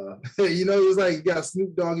 It was like you got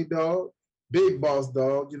Snoop Doggy Dogg, Big Boss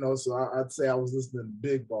Dog, so I'd say I was listening to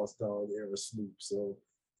Big Boss Dog era Snoop. So,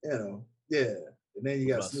 yeah. And then you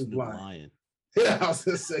got Snoop Lion. Yeah, I was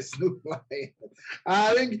gonna say Snoop Lion.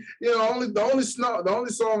 I think the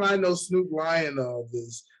only song I know Snoop Lion of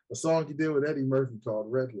is a song he did with Eddie Murphy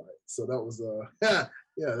called Red Light. So that was that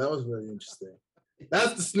was very interesting.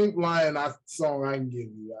 That's the Snoop Lion song I can give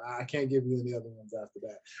you. I can't give you any other ones after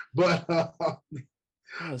that. But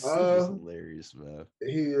Snoop is hilarious, man.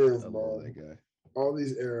 He is, I man. love that guy. All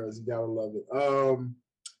these eras, you gotta love it.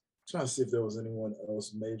 Trying to see if there was anyone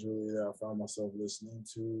else majorly that I found myself listening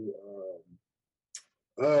to.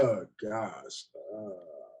 Gosh.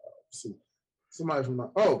 See, somebody from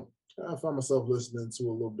I found myself listening to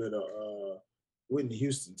a little bit of Whitney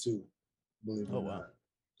Houston too. Believe it or not.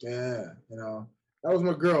 Yeah, that was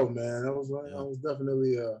my girl, man. I was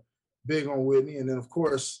definitely big on Whitney, and then of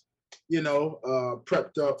course,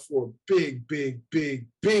 prepped up for a big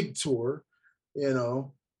tour.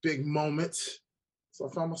 Big moments. So I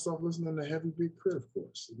found myself listening to Heavy Big Crit, of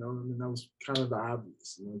course. that was kind of the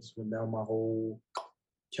obvious. Just went down my whole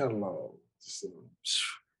catalog. So,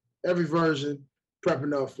 every version,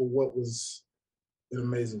 prepping up for what was an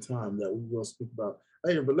amazing time that we will speak about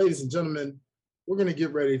later. But ladies and gentlemen, we're going to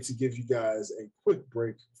get ready to give you guys a quick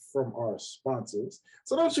break from our sponsors.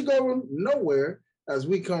 So don't you go nowhere as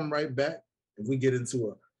we come right back and we get into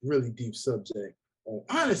a really deep subject on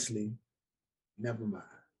Honestly, Never Mind.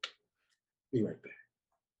 Be right back.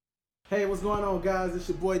 Hey, what's going on, guys? It's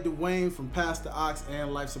your boy Dwayne from Pastor Ox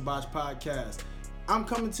and Life's a Botch podcast. I'm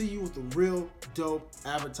coming to you with a real dope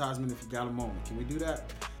advertisement if you got a moment. Can we do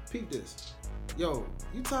that? Peep this. Yo,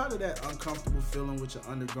 you tired of that uncomfortable feeling with your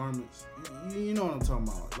undergarments? You know what I'm talking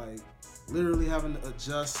about. Like, literally having to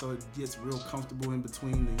adjust so it gets real comfortable in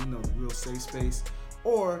between the real safe space.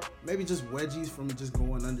 Or maybe just wedgies from just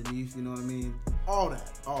going underneath, you know what I mean? All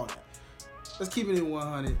that. let's keep it in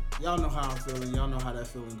 100. Y'all know how I'm feeling. Y'all know how that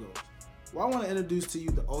feeling goes. Well, I want to introduce to you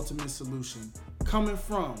the ultimate solution coming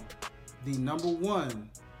from the number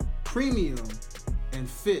one premium and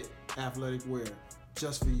fit athletic wear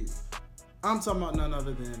just for you. I'm talking about none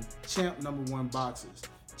other than Champ Number One Boxers.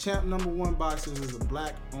 Champ Number One Boxers is a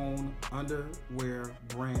black-owned underwear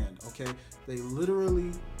brand, okay? They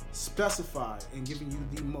literally specify in giving you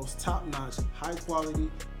the most top-notch,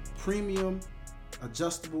 high-quality, premium,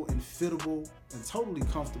 adjustable and fittable and totally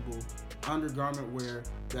comfortable undergarment wear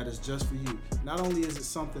that is just for you. Not only is it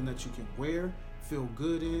something that you can wear, feel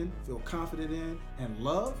good in, feel confident in, and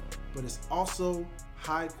love, but it's also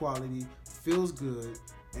high quality, feels good,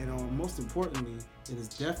 and most importantly, it is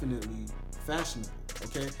definitely fashionable,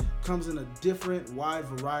 okay? Comes in a different, wide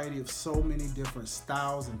variety of so many different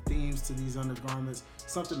styles and themes to these undergarments.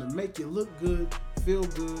 Something to make you look good, feel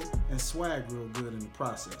good, and swag real good in the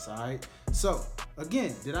process, all right? So,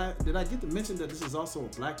 again, did I get to mention that this is also a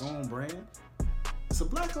black-owned brand? It's a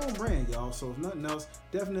black-owned brand, y'all, so if nothing else,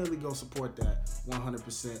 definitely go support that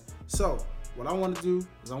 100%. So, what I want to do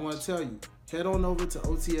is I want to tell you, head on over to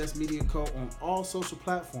OTS Media Co. on all social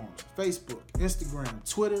platforms, Facebook, Instagram,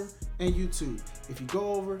 Twitter, and YouTube. If you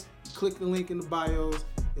go over, you click the link in the bios,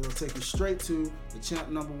 it'll take you straight to the Champ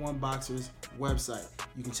Number One Boxers website.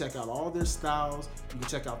 You can check out all their styles, you can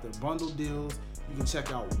check out their bundle deals, you can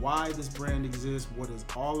check out why this brand exists, what it's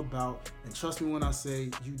all about, and trust me when I say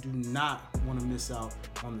you do not want to miss out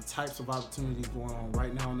on the types of opportunities going on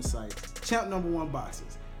right now on the site. Champ Number One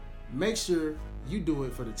Boxers. Make sure you do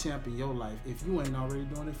it for the champ in your life if you ain't already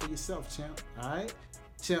doing it for yourself, champ. All right?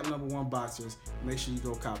 Champ Number One Boxers. Make sure you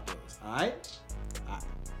go cop those. All right? All right.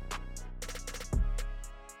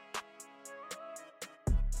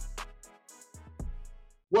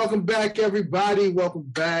 Welcome back, everybody. Welcome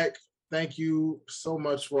back. Thank you so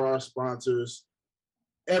much for our sponsors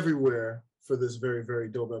everywhere for this very, very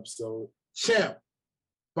dope episode. Champ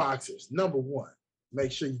Boxers, number one.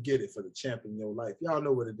 Make sure you get it for the champ in your life. Y'all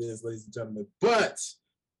know what it is, ladies and gentlemen. But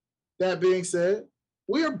that being said,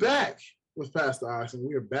 we are back with Pastor Oxen.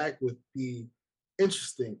 We are back with the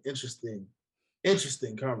interesting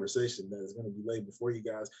conversation that is going to be laid before you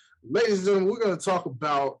guys. Ladies and gentlemen, we're going to talk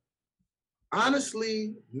about,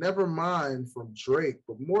 honestly, Nevermind from Drake,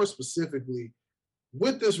 but more specifically,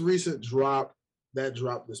 with this recent drop that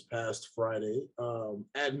dropped this past Friday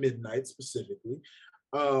at midnight specifically.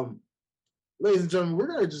 Ladies and gentlemen, we're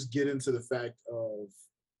going to just get into the fact of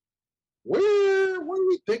what do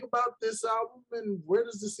we think about this album and where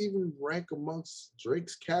does this even rank amongst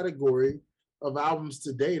Drake's category of albums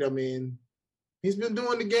to date? I mean, he's been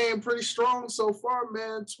doing the game pretty strong so far,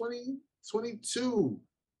 man. 2022,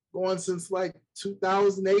 going since like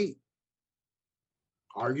 2008,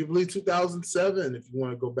 arguably 2007, if you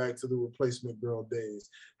want to go back to the Replacement Girl days.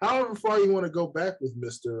 However far you want to go back with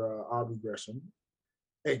Mr. Aubrey Gresham,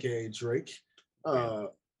 aka Drake.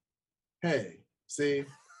 Hey, see,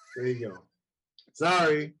 there you go.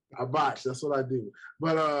 Sorry, I botched. That's what I do.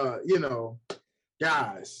 But you know,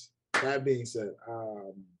 guys, that being said,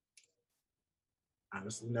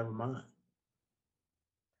 honestly, Nevermind.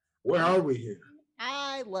 Where are we here?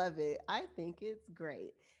 I love it. I think it's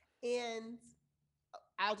great. And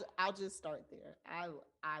I'll just start there. I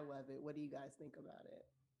love it. What do you guys think about it?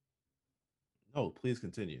 No, please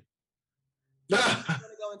continue. I'm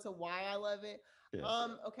gonna go into why I love it. Yeah.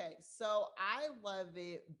 Okay, so I love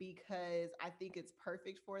it because I think it's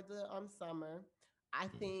perfect for the summer. I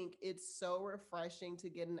think it's so refreshing to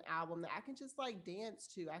get an album that I can just like dance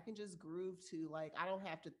to. I can just groove to. Like I don't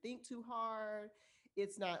have to think too hard.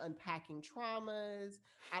 It's not unpacking traumas.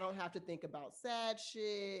 I don't have to think about sad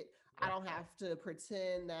shit. I don't have to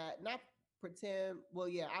pretend that not pretend. Well,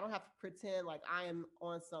 yeah, I don't have to pretend like I am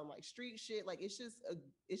on some like street shit. Like it's just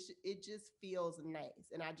it just feels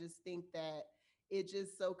nice, and I just think that it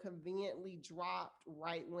just so conveniently dropped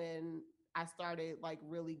right when I started like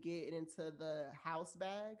really getting into the house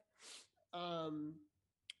bag.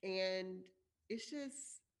 And it's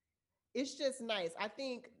just it's just nice. I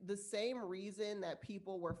think the same reason that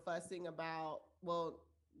people were fussing about, well,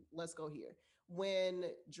 let's go here. When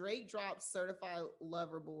Drake dropped Certified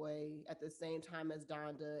Lover Boy at the same time as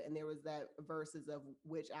Donda, and there was that versus of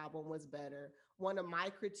which album was better, one of my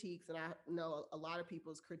critiques, and I know a lot of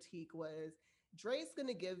people's critique was Drake's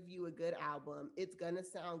gonna give you a good album. It's gonna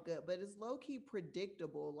sound good, but it's low key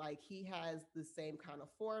predictable. Like he has the same kind of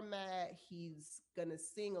format. He's gonna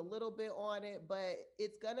sing a little bit on it, but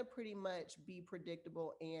it's gonna pretty much be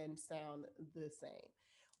predictable and sound the same.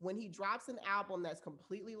 When he drops an album that's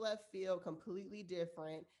completely left field, completely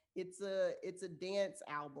different, it's a dance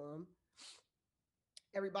album.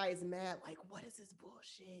 everybody's mad, like, what is this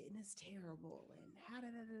bullshit? And it's terrible. And how da,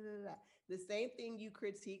 da, da, da, da. The same thing you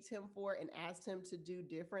critiqued him for and asked him to do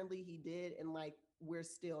differently, he did, and like we're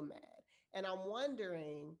still mad. And I'm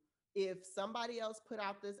wondering if somebody else put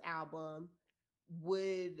out this album,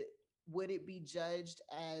 would would it be judged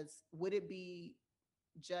as would it be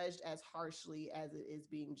judged as harshly as it is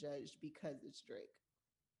being judged because it's Drake?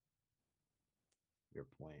 Your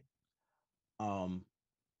point. Um,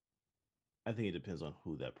 I think it depends on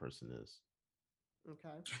who that person is.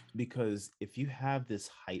 Okay. Because if you have this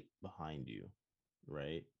hype behind you,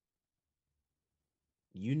 right?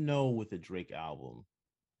 You know, with a Drake album,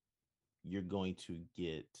 you're going to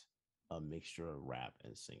get a mixture of rap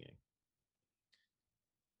and singing.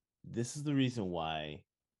 This is the reason why,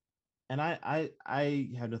 and I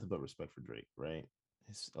have nothing but respect for Drake, right?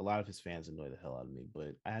 A lot of his fans annoy the hell out of me,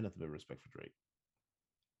 but I have nothing but respect for Drake.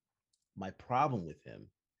 My problem with him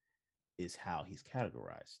is how he's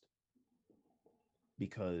categorized,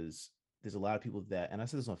 because there's a lot of people that, and I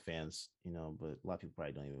said this on fans, but a lot of people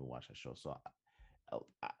probably don't even watch that show. So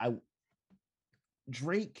I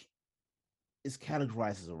Drake is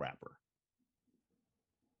categorized as a rapper.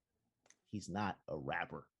 He's not a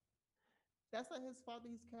rapper. That's not his fault that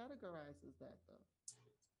he's categorized as that,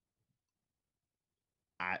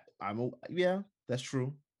 though. Yeah, that's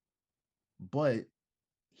true. But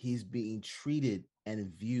he's being treated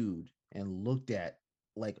and viewed and looked at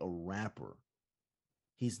like a rapper.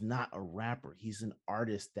 He's not a rapper. He's an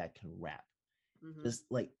artist that can rap. Mm-hmm. Just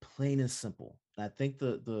like plain and simple. And I think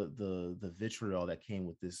the vitriol that came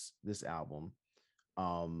with this album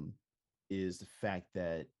is the fact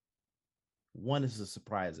that, one, this is a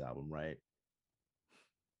surprise album, right?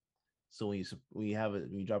 So when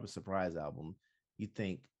you drop a surprise album, you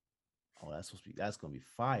think, oh, that's gonna be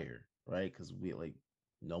fire, right? Because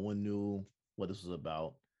no one knew what this was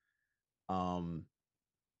about.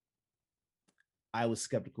 I was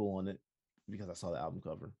skeptical on it because I saw the album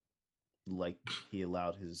cover. Like, he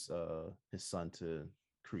allowed his son to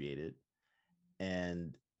create it,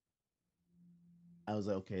 and I was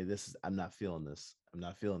like, okay, I'm not feeling this.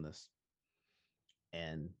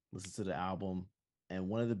 And listen to the album, and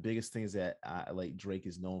one of the biggest things that I like Drake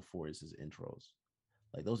is known for is his intros.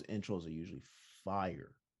 Like, those intros are usually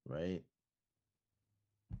fire, right?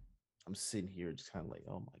 I'm sitting here just kind of like,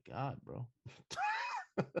 oh my God, bro.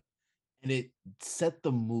 And it set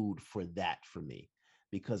the mood for that for me,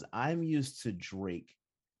 because I'm used to Drake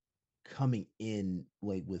coming in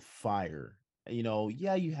like with fire.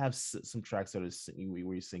 Yeah, you have some tracks that are singing where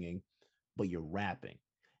you're singing, but you're rapping.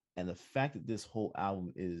 And the fact that this whole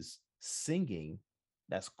album is singing,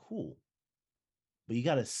 that's cool. But you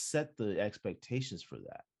got to set the expectations for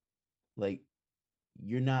that. Like,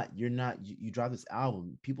 you drop this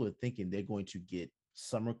album, people are thinking they're going to get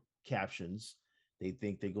summer captions. They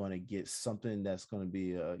think they're going to get something that's going to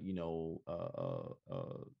be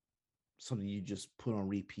something you just put on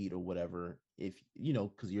repeat or whatever, if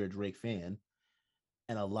because you're a Drake fan.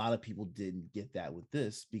 And a lot of people didn't get that with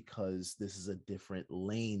this, because this is a different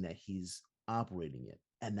lane that he's operating in,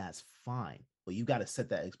 and that's fine. But you got to set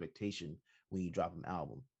that expectation when you drop an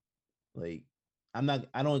album. Like, I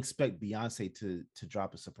don't expect Beyonce to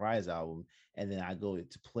drop a surprise album and then I go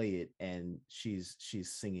to play it and she's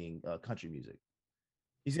singing country music.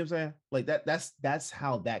 You see what I'm saying? Like, that's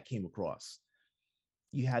how that came across.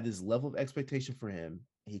 You had this level of expectation for him.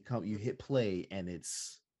 You hit play, and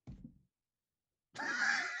it's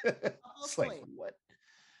it's like, what?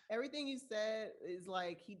 Everything you said is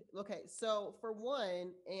like, okay. So for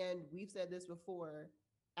one, and we've said this before,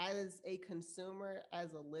 as a consumer,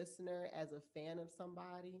 as a listener, as a fan of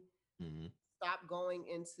somebody, stop going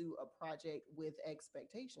into a project with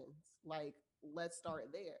expectations. Like, let's start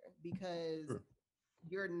there, because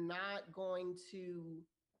you're not going to,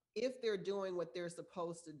 if they're doing what they're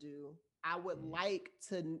supposed to do, I would like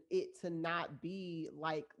it to not be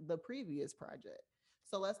like the previous project.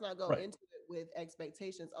 So let's not go into it with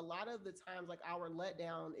expectations. A lot of the times, like, our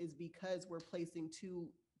letdown is because we're placing too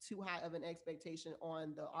high of an expectation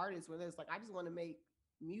on the artist, where it's like, I just want to make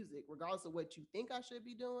music regardless of what you think I should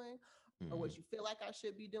be doing or what you feel like I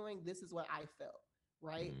should be doing. This is what I felt,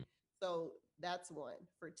 right? So that's one.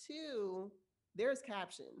 For two, there's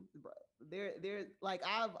captions, bro. There like,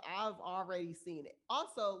 I've already seen it.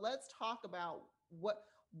 Also, let's talk about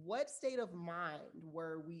what state of mind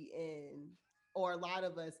were we in, or a lot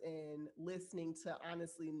of us in, listening to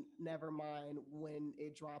Honestly Nevermind when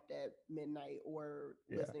it dropped at midnight, or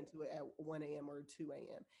listening to it at 1 a.m. or 2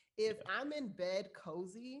 a.m. If I'm in bed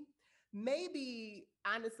cozy, maybe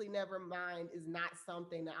Honestly Nevermind is not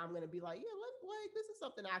something that I'm going to be like, yeah, like, this is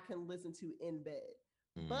something I can listen to in bed.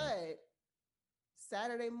 But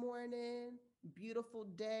Saturday morning, beautiful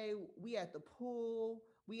day. We at the pool,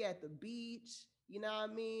 we at the beach. You know what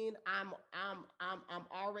I mean? I'm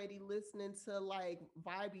already listening to like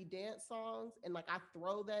vibey dance songs, and like I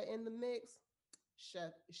throw that in the mix.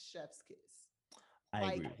 Chef's kiss. I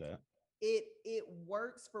Like agree with that. it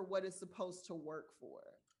works for what it's supposed to work for.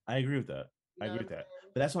 I agree with that. You I know agree what with I'm that.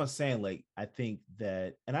 saying? But that's what I'm saying. Like, I think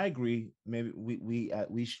that, and I agree. Maybe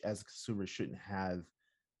as consumers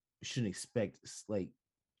shouldn't expect like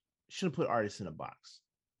shouldn't put artists in a box.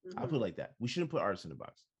 I'll put it Mhm. like that. We shouldn't put artists in a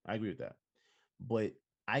box. I agree with that. But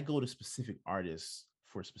I go to specific artists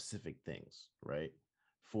for specific things, right?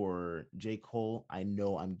 For J. Cole, I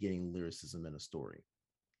know I'm getting lyricism and a story.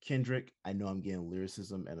 Kendrick, I know I'm getting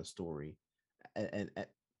lyricism and a story. And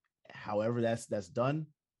however that's done,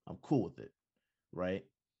 I'm cool with it, right?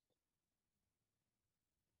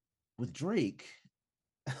 With Drake,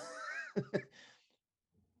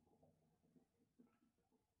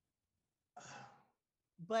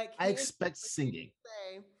 But I expect singing.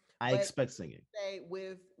 say, I but expect singing. say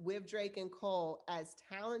with Drake and Cole, as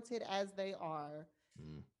talented as they are,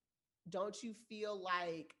 Mm. don't you feel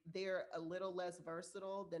like they're a little less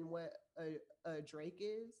versatile than what a Drake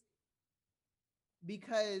is?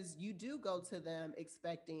 Because you do go to them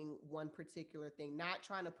expecting one particular thing, not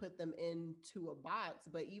trying to put them into a box,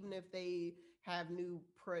 but even if they have new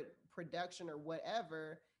production or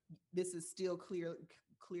whatever, this is still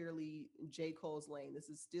clearly J. Cole's lane. This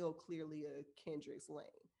is still clearly a Kendrick's lane.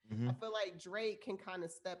 I Mhm. feel like Drake can kind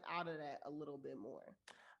of step out of that a little bit more.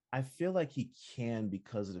 I feel like he can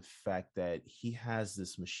because of the fact that he has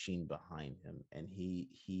this machine behind him, and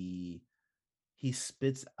he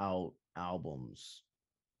spits out albums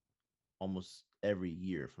almost every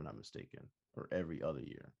year, if I'm not mistaken, or every other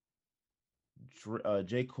year.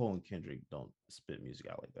 J. Cole and Kendrick don't spit music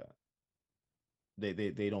out like that.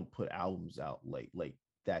 They don't put albums out like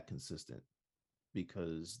that consistent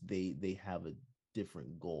because they have a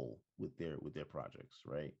different goal with their projects,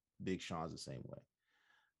 right? Big Sean's the same way.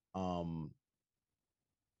 Um,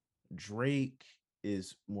 Drake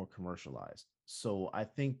is more commercialized. So I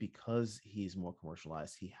think because he's more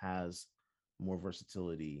commercialized, he has more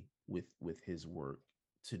versatility with his work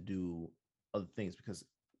to do other things because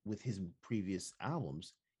with his previous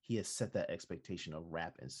albums, he has set that expectation of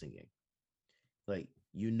rap and singing. Like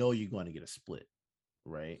you're going to get a split,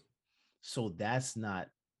 right? So that's not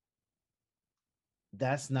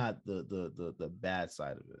the bad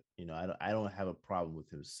side of it. I don't have a problem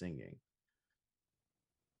with him singing.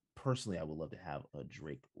 Personally, I would love to have a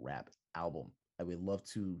Drake rap album. I would love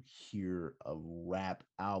to hear a rap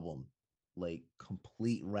album, like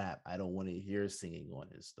complete rap. I don't want to hear singing on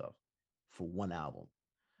his stuff for one album.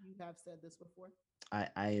 You have said this before. I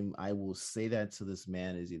will say that to this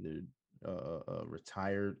man is either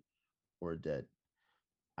retired or dead.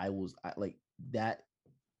 Like that.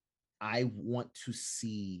 I want to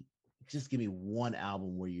see. Just give me one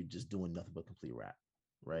album where you're just doing nothing but complete rap,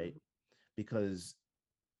 right? Mhm. Because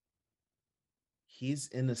he's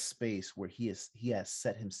in a space where he has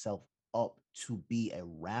set himself up to be a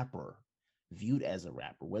rapper, viewed as a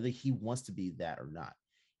rapper, whether he wants to be that or not.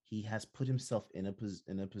 He has put himself in a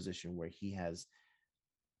position where he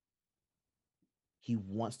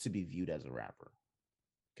wants to be viewed as a rapper.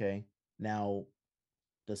 Okay. Now,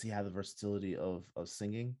 does he have the versatility of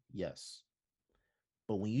singing? Yes.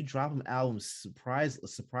 But when you drop him album a surprise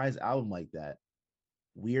album like that,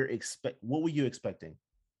 what were you expecting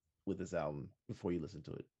with this album before you listened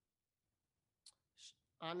to it?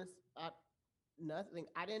 Honest, nothing.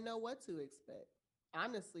 I didn't know what to expect.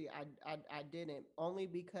 Honestly, I didn't. Only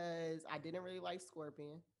because I didn't really like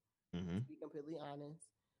Scorpion, Mm-hmm. to be completely honest.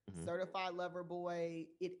 Mm-hmm. Certified Lover Boy,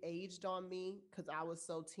 it aged on me because I was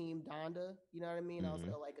so team Donda. You know what I mean? I was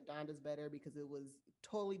Mm-hmm. like, Donda's better because it was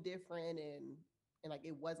totally different and like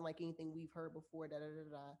it wasn't like anything we've heard before. Da da da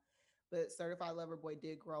da. But Certified Lover Boy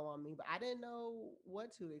did grow on me, but I didn't know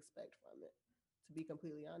what to expect from it. To be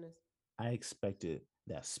completely honest. I expected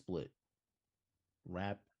that split,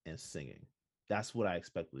 rap and singing. That's what I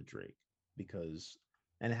expect with Drake because,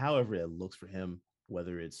 and however it looks for him,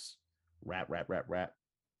 whether it's rap, rap, rap, rap,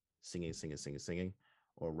 singing, singing, singing, singing,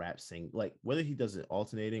 or rap, sing, like whether he does it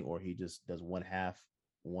alternating or he just does one half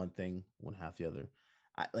one thing, one half the other.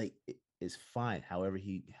 It's fine. However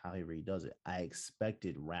he does it. I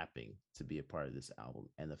expected rapping to be a part of this album,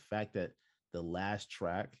 and the fact that the last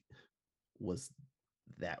track was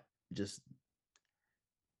that just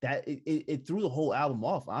that it threw the whole album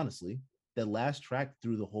off. Honestly, the last track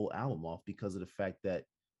threw the whole album off because of the fact that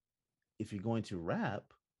if you're going to rap,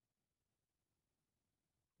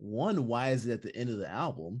 one, why is it at the end of the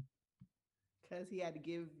album? Because he had to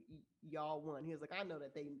give y'all won. He was like, I know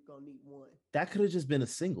that they gonna need one. That could have just been a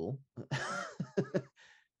single.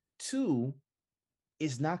 Two,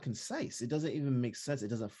 it's not concise. It doesn't even make sense. It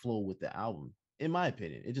doesn't flow with the album, in my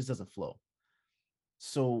opinion. It just doesn't flow.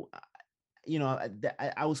 So,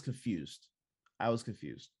 I was confused. I was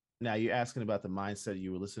confused. Now you're asking about the mindset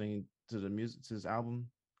you were listening to the music to this album.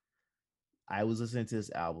 I was listening to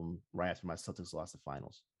this album right after my Celtics lost the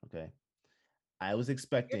finals. Okay. I was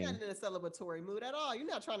expecting. You're not in a celebratory mood at all. You're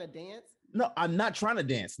not trying to dance. No, I'm not trying to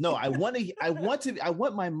dance. No, I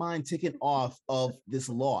want my mind taken off of this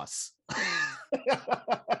loss.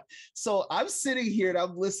 So I'm sitting here and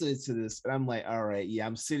I'm listening to this and I'm like, all right, yeah,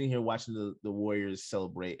 I'm sitting here watching the Warriors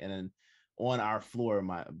celebrate, and then on our floor,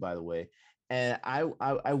 by the way. And I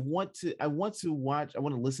want to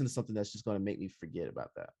listen to something that's just going to make me forget about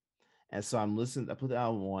that. And so I'm listening. I put the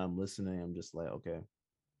album on. I'm listening. I'm just like, okay.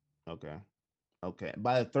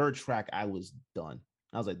 By the third track, I was done.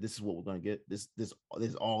 I was like, this is what we're going to get. This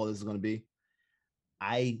all this is going to be.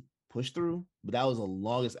 I pushed through, but that was the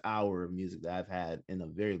longest hour of music that I've had in a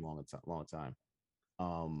very long time.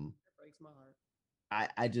 That breaks my heart.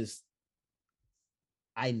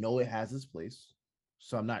 I know it has its place,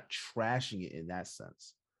 so I'm not trashing it in that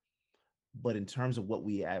sense. But in terms of what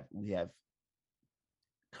we have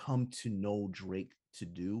come to know Drake to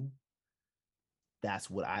do, that's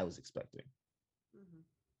what I was expecting. Mm-hmm.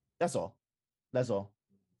 That's all.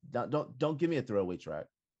 Don't give me a throwaway track.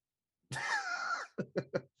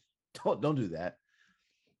 Don't do that.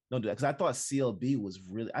 Don't do that, because I thought CLB was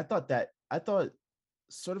really. I thought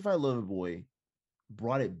Certified Lover Boy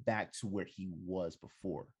brought it back to where he was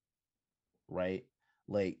before, right?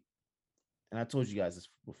 Like, and I told you guys this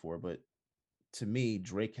before, but to me,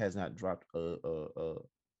 Drake has not dropped a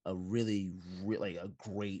really like a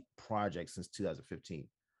great project since 2015.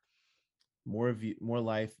 More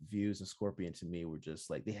Life, Views, and Scorpion to me were just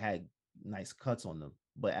like, they had nice cuts on them,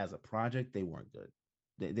 but as a project, they weren't good.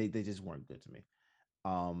 They just weren't good to me.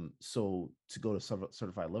 So to go to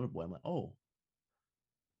Certified Lover Boy, I'm like, oh,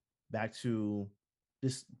 back to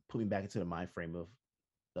this, put me back into the mind frame of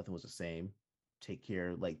Nothing Was the Same, Take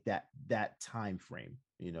Care, like that time frame,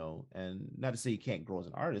 and not to say you can't grow as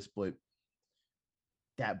an artist, but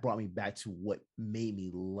that brought me back to what made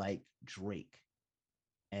me like Drake.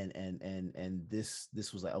 And this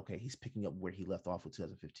was like, okay, he's picking up where he left off with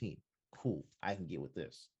 2015. Cool, I can get with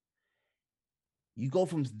this. You go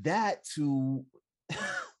from that to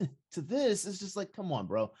to this, it's just like, come on,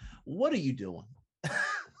 bro, what are you doing?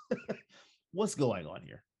 What's going on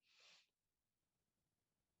here?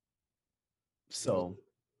 So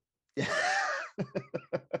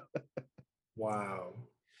wow,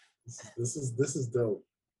 this is dope.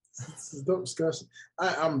 This is dope discussion.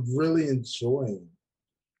 I'm really enjoying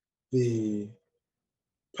the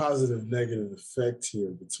positive negative effect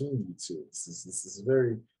here between you two. This is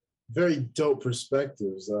very, very dope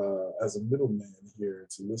perspectives as a middleman here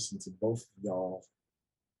to listen to both of y'all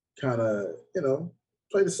kind of,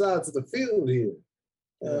 play the sides of the field here.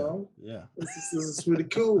 Yeah. This is really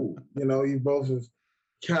cool. You both have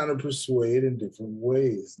kind of persuade in different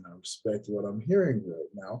ways, and I respect what I'm hearing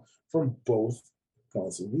right now from both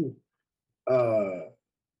points of view.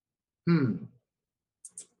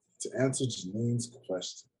 To answer Janine's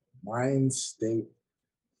question, mind state.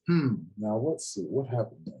 Now let's see what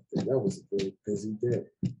happened that day. That was a very busy day.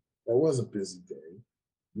 That was a busy day.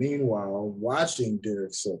 Meanwhile, watching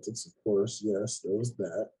Derek Celtics, of course, yes, there was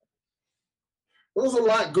that. There was a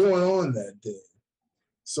lot going on that day.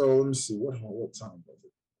 So let me see, what time was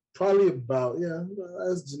it? Probably about,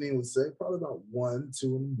 as Janine would say, probably about 1,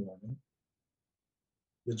 2 in the morning.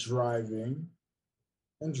 You're driving,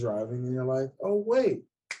 and you're like, oh, wait,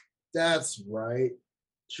 that's right.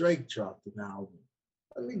 Drake dropped an album.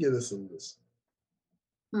 Let me give this a listen.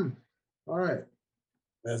 All right.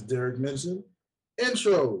 As Derek mentioned,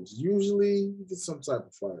 intros. Usually you get some type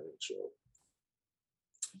of fire intro.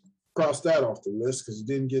 Cross that off the list because you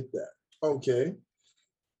didn't get that. Okay.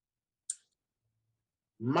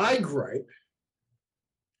 My gripe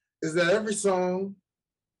is that every song,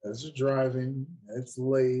 as you're driving, it's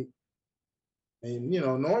late, and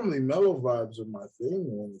normally mellow vibes are my thing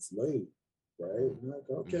when it's late, right? I'm like,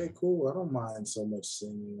 okay, cool. I don't mind so much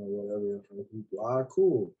singing or whatever in front of people.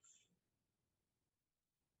 Cool.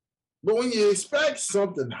 But when you expect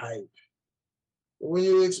something hype, when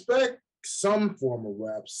you expect some form of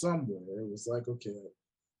rap somewhere, it was like, okay.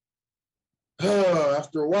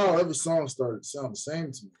 After a while, every song started to sound the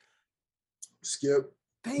same to me. Skip.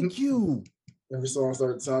 Thank you. Every song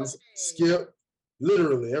started to sound Skip.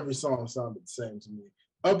 Literally, every song sounded the same to me.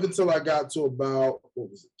 Up until I got to about,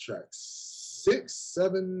 what was it, track 6,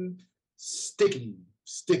 7, Sticky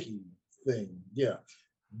sticky thing. Yeah.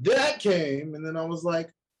 That came, and then I was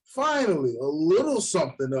like, finally, a little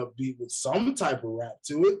something upbeat with some type of rap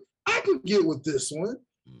to it. I can get with this one.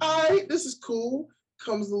 All right, this is cool.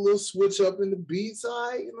 Comes a little switch up in the beats.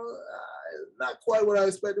 Not quite what I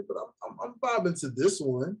expected, but I'm vibing to this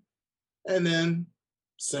one. And then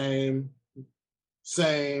same,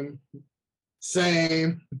 same,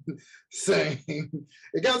 same, same.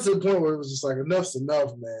 It got to the point where it was just like enough's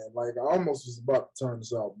enough, man. Like I almost was about to turn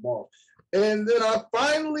this album off. And then I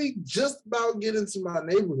finally just about get into my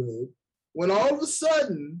neighborhood when all of a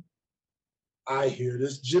sudden I hear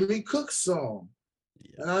this Jimmy Cook song.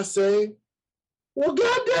 Yeah. And I say, well,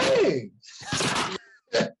 god dang.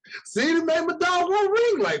 See, it made my doggone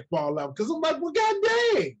ring light fall out because I'm like, well, god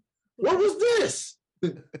dang, what was this?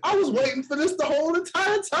 I was waiting for this the whole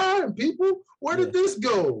entire time, people. Where did this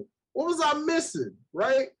go? What was I missing,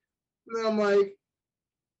 right? And then I'm like,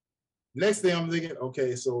 next thing I'm thinking,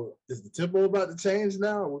 okay, so is the tempo about to change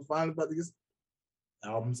now? We're finally about to get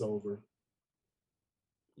album's over.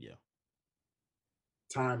 Yeah.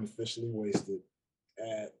 Time officially wasted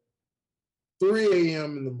at 3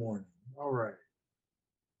 a.m. in the morning. All right.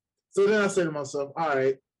 So then I say to myself, all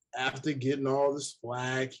right, after getting all this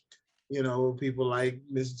flack, people like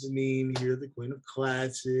Miss Janine here, the Queen of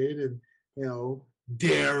Classic, and,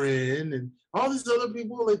 Darren, and all these other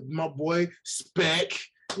people, like my boy Spec,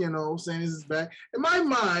 saying this is back. In my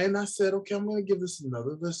mind, I said, okay, I'm going to give this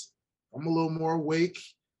another listen. I'm a little more awake.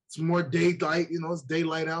 It's more daylight, it's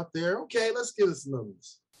daylight out there. Okay, let's give this another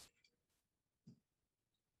listen.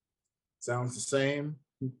 Sounds the same.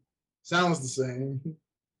 Sounds the same.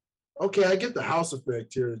 Okay, I get the house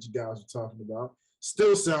effect here that you guys are talking about.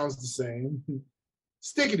 Still sounds the same.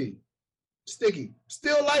 Sticky.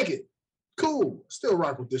 Still like it. Cool. Still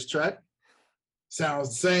rock with this track. Sounds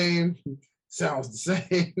the same. Sounds the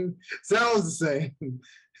same. Sounds the same.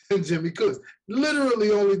 And Jimmy Cooks.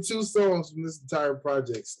 Literally only 2 songs from this entire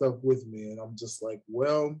project stuck with me. And I'm just like,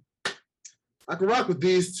 well, I can rock with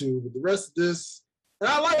these 2, but the rest of this, and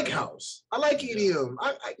I like house. I like EDM.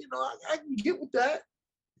 I can get with that.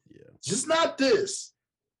 Yeah. Just not this.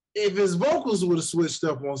 If his vocals would have switched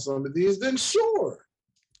up on some of these, then sure.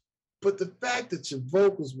 But the fact that your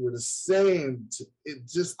vocals were the same,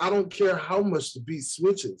 I don't care how much the beat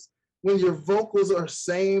switches. When your vocals are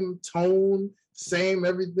same tone, same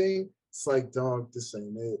everything, it's like, dog, this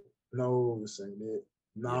ain't it. No, this ain't it.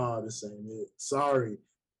 Nah, this ain't it. Sorry.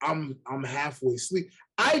 I'm halfway asleep.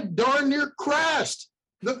 I darn near crashed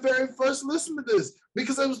the very first listen to this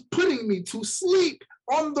because it was putting me to sleep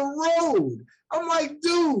on the road. I'm like,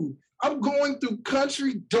 dude, I'm going through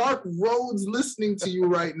country dark roads listening to you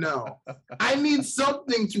right now. I need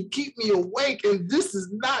something to keep me awake, and this is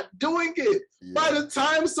not doing it. Yeah. By the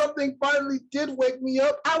time something finally did wake me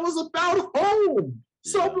up, I was about home.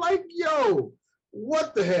 So I'm like, yo,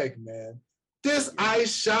 what the heck, man? This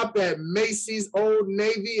ice shop at Macy's, Old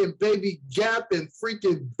Navy, and Baby Gap, and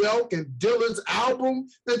freaking Belk and Dillard's album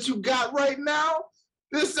that you got right now,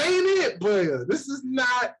 this ain't it, player. This is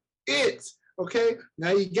not it. Okay,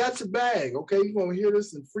 now you got your bag. Okay, you're gonna hear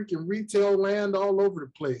this in freaking retail land all over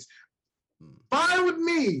the place. Fine with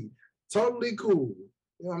me, totally cool.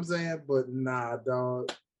 You know what I'm saying? But nah,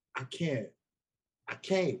 dog, I can't.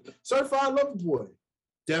 Certified Lover Boy,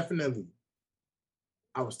 definitely.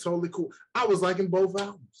 I was totally cool. I was liking both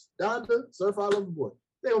albums. Donda, Certified Lover Boy,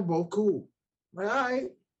 they were both cool. Like, all right,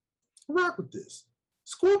 rock with this.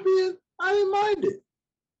 Scorpion, I didn't mind it.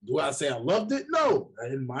 Do I say I loved it? No, I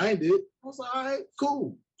didn't mind it. I was like, all right,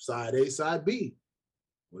 cool. Side A, side B.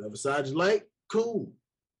 Whatever side you like, cool.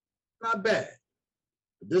 Not bad.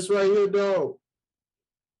 But this right here, dog,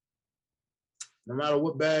 no matter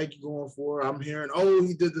what bag you're going for, I'm hearing, oh,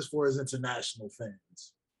 he did this for his international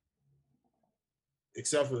fans.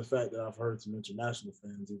 Except for the fact that I've heard some international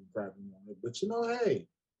fans even crapping on it. But hey,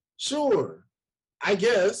 sure, I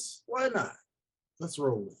guess, why not? Let's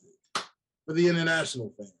roll with it. For the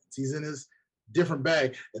international fans, he's in his different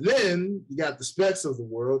bag. And then you got the Specs of the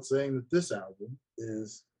world saying that this album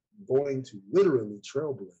is going to literally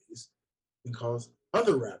trailblaze and cause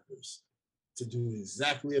other rappers to do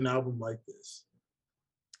exactly an album like this.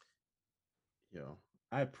 Yo,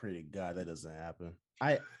 I pray to God that doesn't happen.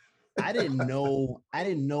 I didn't know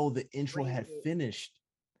the intro had finished.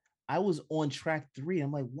 I was on track 3.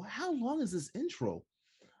 I'm like, how long is this intro?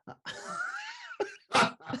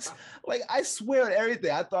 Like, I swear on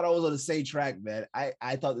everything. I thought I was on the same track, man.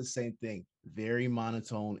 I thought the same thing. Very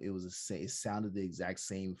monotone. It sounded the exact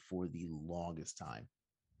same for the longest time.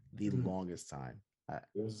 Longest time. It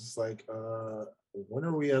was just like, when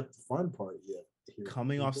are we at the fun part yet?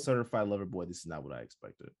 Coming off Certified Lover Boy, this is not what I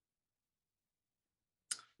expected.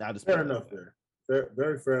 I just Fair enough there.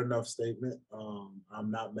 Very fair enough statement.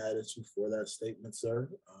 I'm not mad at you for that statement, sir.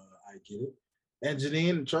 I get it. And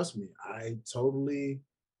Janine, trust me, I totally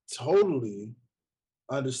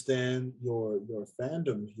understand your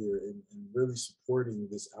fandom here and really supporting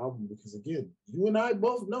this album because again, you and I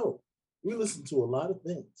both know we listen to a lot of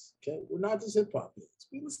things. Okay, we're not just hip hop heads.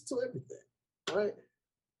 We listen to everything, right?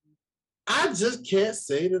 I just can't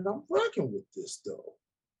say that I'm rocking with this though.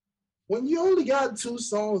 When you only got two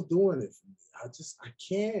songs doing it for me, I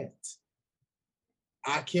can't.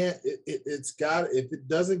 I can't. It's got if it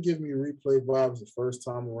doesn't give me replay vibes the first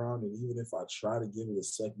time around, and even if I try to give it a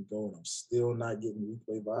second go and I'm still not getting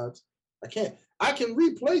replay vibes, I can't. I can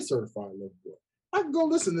replay Certified Lover Boy. I can go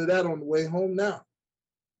listen to that on the way home now.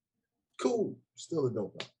 Cool, still a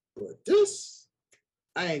dope album. But this,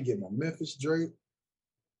 I ain't get my Memphis Drake.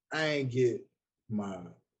 I ain't get my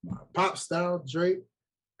pop style Drake.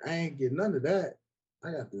 I ain't get none of that.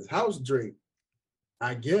 I got this house Drake,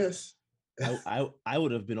 I guess. I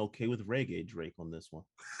would have been okay with reggae Drake on this one.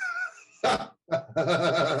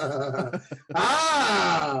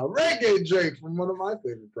 Reggae Drake from one of my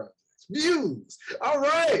favorite projects. Views. All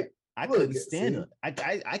right. I couldn't stand it.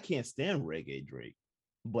 I can't stand reggae Drake,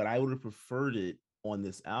 but I would have preferred it on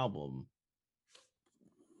this album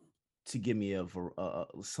to give me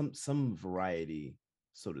some variety,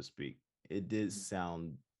 so to speak. It did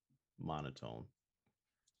sound monotone.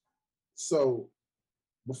 So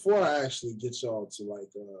before I actually get y'all to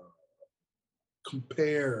like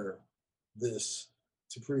compare this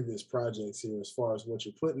to previous projects here as far as what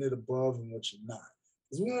you're putting it above and what you're not.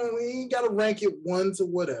 Because we ain't got to rank it one to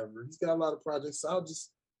whatever. He's got a lot of projects. So I'll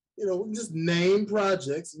just, we can just name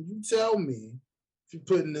projects and you tell me if you're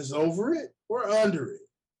putting this over it or under it,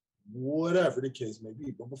 whatever the case may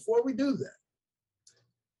be. But before we do that,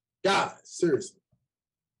 guys, seriously,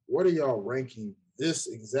 what are y'all ranking this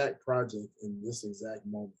exact project in this exact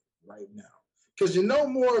moment right now? Because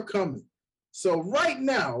more are coming. So right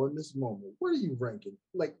now in this moment, what are you ranking?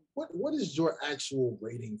 Like, what is your actual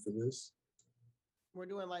rating for this? We're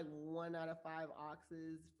doing like 1 out of 5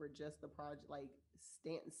 oxes for just the project, like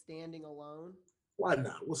standing alone. Why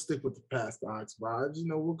not? We'll stick with the past ox vibes.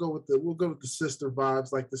 We'll go with the sister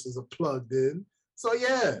vibes. Like this is a plugged in. So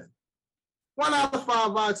yeah, 1 out of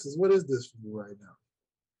 5 oxes. What is this for you right now?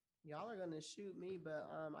 Y'all are gonna shoot me, but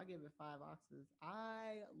I give it 5 oxes.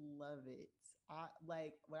 I love it. I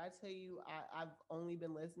like when I tell you I've only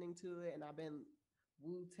been listening to it and I've been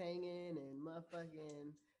Wu-Tanging and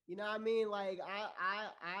motherfucking, you know what I mean? Like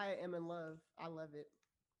I am in love. I love it.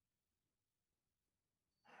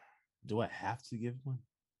 Do I have to give one?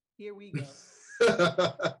 Here we go.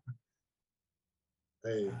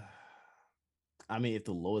 Hey. I mean, if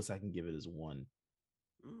the lowest I can give it is 1.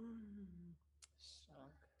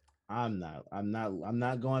 Shock. I'm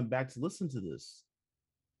not going back to listen to this.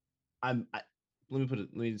 Let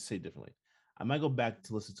me say it differently. I might go back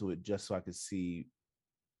to listen to it just so I could see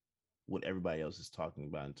what everybody else is talking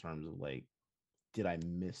about in terms of like, did I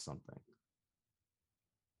miss something?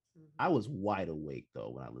 I was wide awake though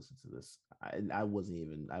when I listened to this. I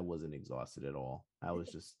wasn't exhausted at all. I was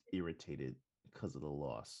just irritated because of the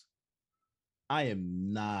loss. I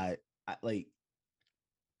am not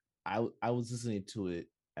I was listening to it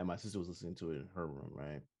and my sister was listening to it in her room,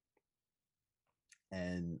 right?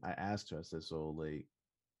 And I asked her, I said, so like,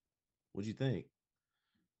 what'd you think?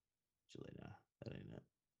 She's like, nah, that ain't it.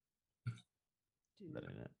 That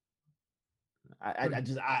ain't it.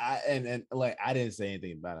 I didn't say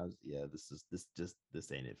anything about it. I was, yeah,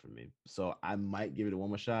 this ain't it for me. So I might give it a one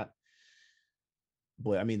more shot.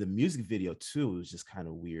 But I mean, the music video too was just kind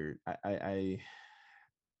of weird. I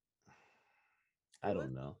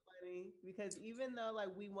don't know. Funny because even though like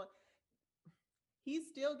he's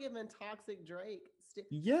still giving Toxic Drake.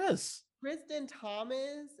 Yes. Kristen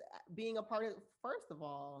Thomas being a part of. First of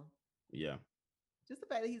all, yeah. Just the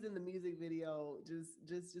fact that he's in the music video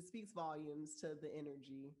just speaks volumes to the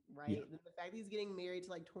energy, right? Yeah. The fact that he's getting married to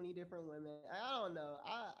like 20 different women. I don't know.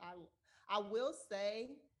 I will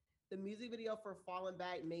say the music video for Falling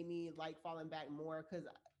Back made me like Falling Back more because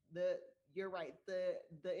you're right.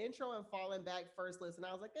 The intro and Falling Back first listen,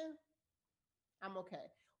 I was like, I'm okay.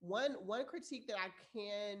 One critique that I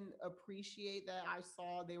can appreciate that I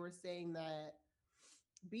saw, they were saying that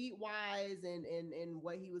beat wise and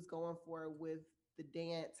what he was going for with the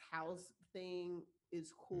dance house thing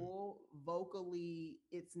is cool. Vocally,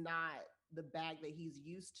 it's not the bag that he's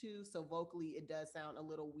used to. So vocally, it does sound a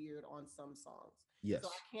little weird on some songs. Yes. So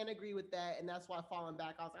I can't agree with that. And that's why Falling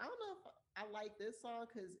Back, I was like, I don't know if I like this song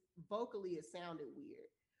because vocally it sounded weird.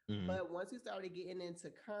 Mm-hmm. But once we started getting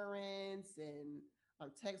into Currents and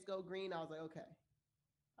Text Go Green, I was like,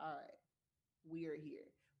 all right, we are here.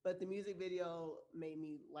 But the music video made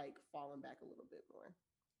me like falling back a little bit more.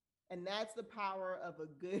 And that's the power of a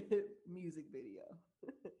good music video.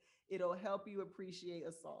 It'll help you appreciate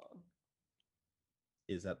a song.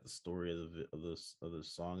 Is that the story of of the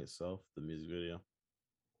song itself, the music video?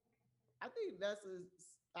 I think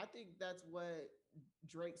that's what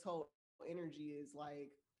Drake's whole energy is like.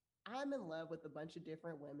 I'm in love with a bunch of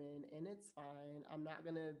different women and it's fine. I'm not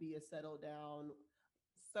going to be a settled down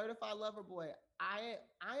certified lover boy. I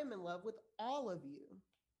am in love with all of you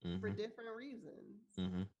for Mm-hmm. different reasons.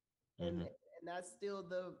 Mm-hmm. And Mm-hmm. and that's still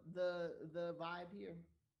the vibe here.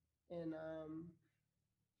 And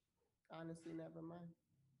honestly never mind.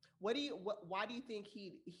 Why do you think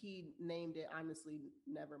he named it honestly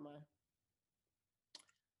never mind?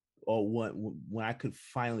 Or when I could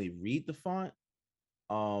finally read the font,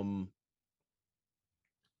 um,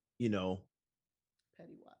 you know,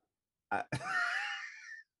 Petty Wap. I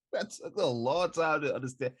that took a long time to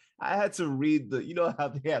understand. I had to read you know how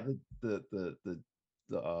they have the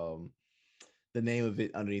um the name of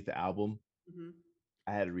it underneath the album. Mm-hmm.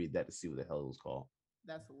 I had to read that to see what the hell it was called.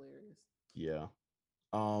 That's hilarious. Yeah.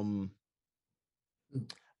 Um,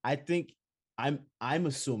 I think I'm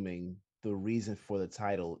assuming the reason for the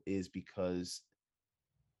title is because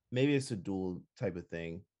maybe it's a dual type of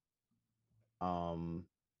thing. Um,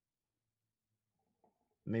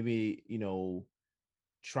 maybe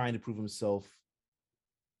trying to prove himself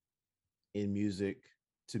in music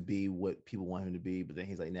to be what people want him to be, but then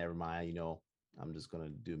he's like, never mind, I'm just gonna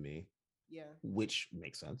do me. Yeah. Which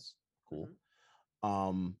makes sense. Cool.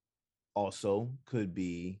 Mm-hmm. Also could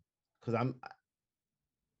be because I'm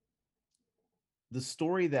the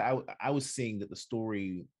story that I was seeing that the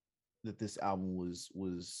story that this album was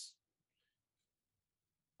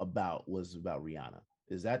about Rihanna.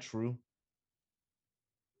 Is that true?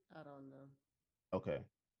 I don't know. Okay.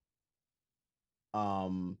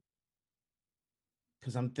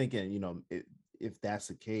 Because I'm thinking, if that's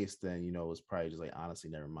the case, then it's probably just like honestly,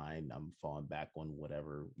 never mind. I'm falling back on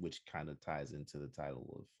whatever, which kind of ties into the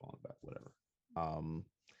title of falling back, whatever.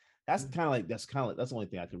 That's the only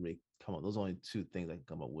thing I can really come up. Those are only two things I can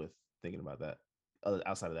come up with thinking about that.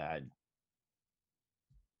 Outside of that,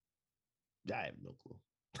 I have no clue.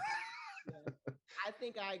 Yeah. I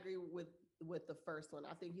think I agree with the first one.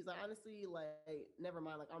 I think he's like, honestly, like, never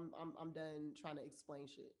mind. Like, I'm done trying to explain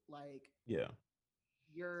shit. Like, yeah,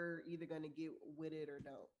 you're either gonna get with it or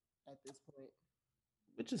don't at this point.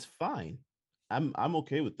 which is fine. I'm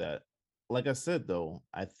okay with that. Like I said though,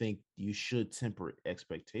 I think you should temper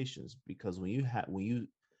expectations because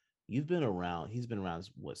you've been around, he's been around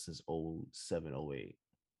what since 07, 08.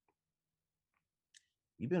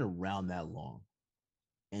 You've been around that long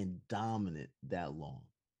and dominant that long,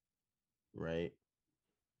 right?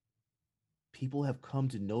 People have come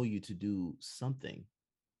to know you to do something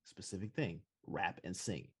specific thing, rap and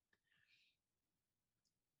sing.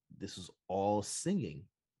 This was all singing,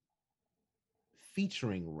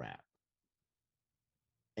 featuring rap.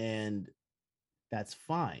 And that's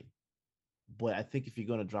fine. But I think if you're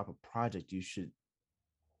going to drop a project, you should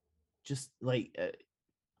just like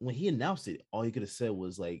when he announced it, all he could have said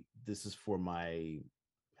was like, "This is for my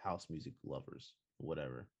house music lovers,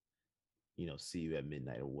 whatever. See you at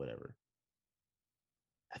midnight or whatever."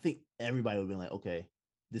 I think everybody would have been like, "Okay,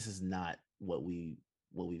 this is not what we've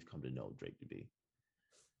come to know Drake to be."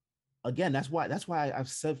 Again, that's why I've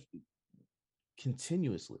said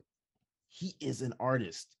continuously, he is an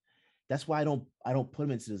artist. That's why I don't put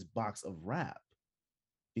him into this box of rap,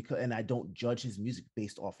 and I don't judge his music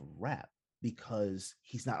based off of rap because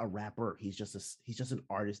he's not a rapper. He's just an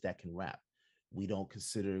artist that can rap. We don't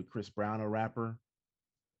consider Chris Brown a rapper.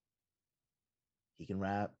 He can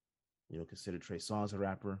rap. We don't consider Trey Songz a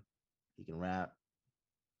rapper. He can rap.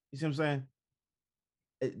 You see what I'm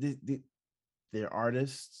saying? They're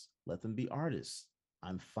artists. Let them be artists.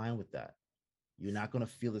 I'm fine with that. You're not going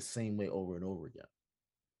to feel the same way over and over again.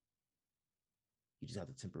 You just have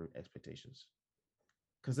to temper expectations.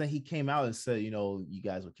 Because then he came out and said, you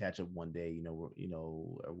guys will catch up one day,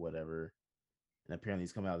 or whatever. And apparently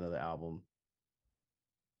he's coming out with another album.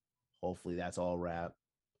 Hopefully that's all rap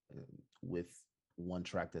with one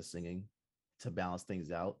track that's singing to balance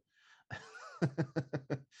things out.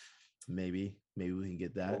 maybe we can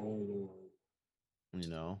get that.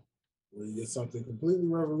 We get something completely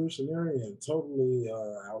revolutionary and totally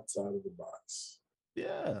outside of the box.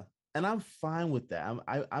 Yeah, and I'm fine with that.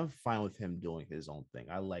 I'm fine with him doing his own thing.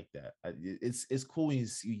 I like that. It's cool when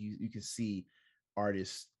you can see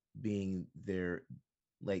artists being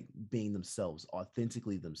being themselves,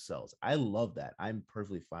 authentically themselves. I love that. I'm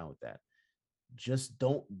perfectly fine with that. Just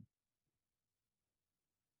don't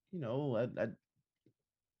you know,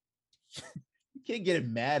 you can't get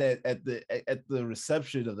mad at the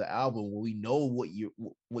reception of the album when we know what you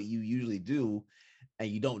usually do, and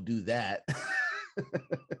you don't do that.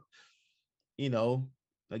 You know,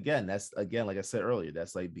 again, that's again, like I said earlier,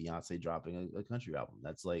 that's like Beyonce dropping a country album.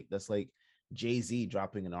 That's like Jay-Z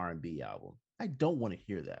dropping an R&B album. I don't want to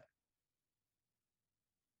hear that.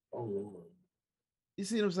 Oh Lord. You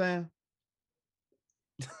see what I'm saying?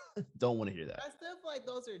 Don't want to hear that. I still feel like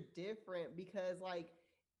those are different because like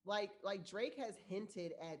Drake has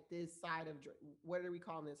hinted at this side of Drake. What are we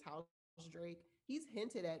calling this? House Drake. He's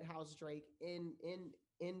hinted at House Drake in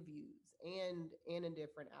views and in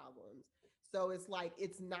different albums. So it's like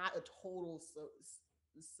it's not a total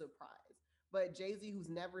surprise. But Jay-Z, who's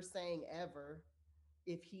never sang ever,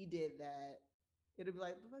 if he did that, it'd be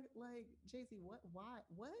like Jay-Z, what? Why?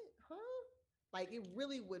 What? Huh? Like it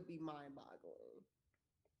really would be mind-boggling.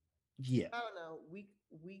 Yeah. I don't know. We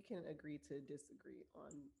can agree to disagree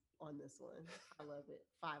on this one. I love it.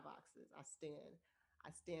 5 oxes. I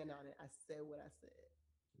stand on it. I said what I said.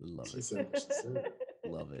 Love She it. said what she said.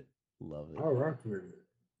 Love it. Love it. I'll rock with it.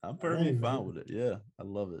 I'm perfectly Ain't fine mad. with it. Yeah, I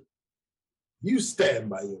love it. You stand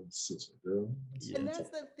by your decision, girl. Yeah. And that's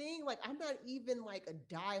the thing. Like, I'm not even like a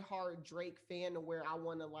diehard Drake fan to where I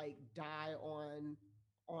want to like die on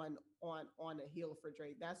a hill for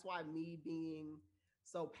Drake. That's why me being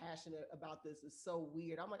so passionate about this is so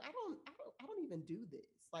weird. I'm like, I don't even do this.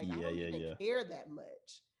 Like, I don't even care that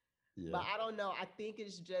much. Yeah. But I don't know. I think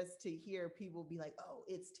it's just to hear people be like, "Oh,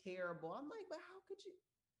 it's terrible." I'm like, "But how could you?"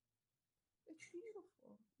 It's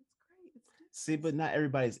beautiful. It's great. It's different. See, but not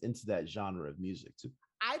everybody's into that genre of music too.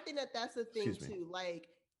 I think that's the thing Excuse me. too. Like,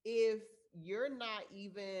 if you're not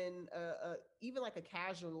even even like a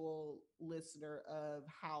casual listener of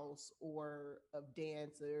house or of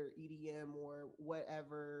dance or EDM or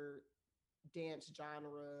whatever dance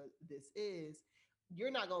genre this is, you're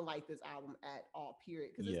not gonna like this album at all,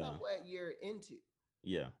 period, because it's Yeah. not what you're into.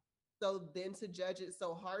 Yeah. So then to judge it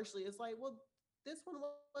so harshly, it's like, well, this one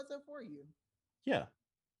wasn't for you. Yeah.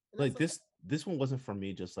 And Like that's this one wasn't for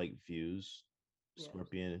me, just like Views, Yeah.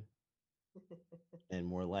 Scorpion, okay. and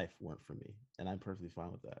More Life weren't for me. And I'm perfectly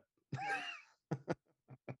fine with that.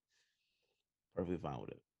 Perfectly fine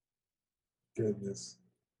with it. Goodness.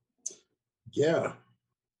 Yeah.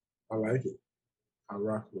 I like it. I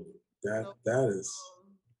rock with it. So, That is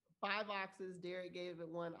 5 oxes. Derek gave it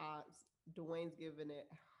 1 ox. Dwayne's giving it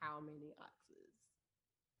how many oxes?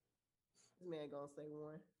 This man gonna say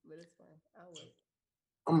 1, but it's fine. I'll wait.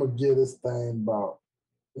 I'm gonna give this thing about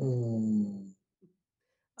I'll wait.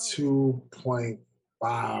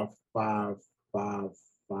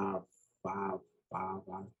 2.55555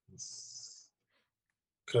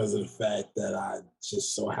 because of the fact that I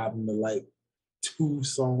just so happen to like 2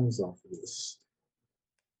 songs off of this.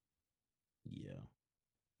 Yeah.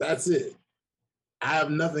 That's it. I have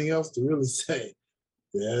nothing else to really say.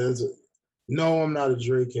 No, I'm not a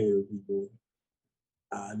Drake hater, people.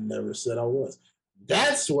 I never said I was.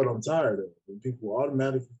 That's what I'm tired of. When people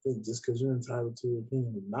automatically think just because you're entitled to an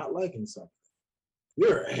opinion of not liking something,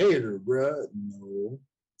 you're a hater, bruh. No,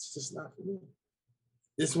 it's just not for me.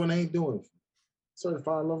 This one ain't doing it for me.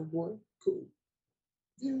 Certified Lover Boy, cool.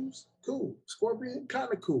 Views, cool. Scorpion,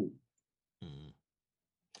 kind of cool. Mm.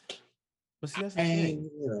 But see, that's the thing.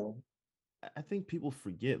 You know, I think people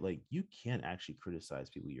forget, like, you can't actually criticize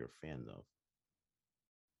people you're a fan of.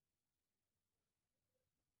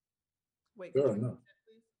 Wait, fair could you enough. repeat that,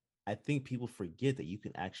 please? I think people forget that you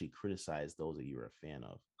can actually criticize those that you're a fan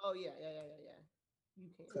of. Oh yeah. You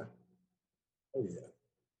can. Okay. Oh yeah.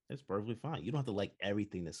 It's perfectly fine. You don't have to like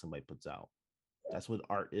everything that somebody puts out. That's what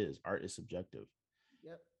art is. Art is subjective.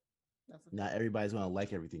 Yep. That's a Not fact. everybody's going to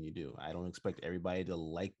like everything you do. I don't expect everybody to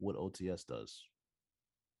like what OTS does.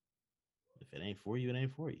 If it ain't for you, it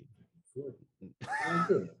ain't for you.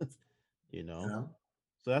 Good. You know? Yeah.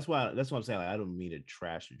 So that's why I'm saying, like, I don't mean to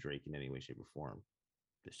trash Drake in any way, shape, or form.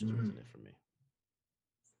 This just wasn't it for me.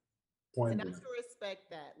 Point And I blank. still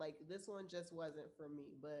respect that. Like, this one just wasn't for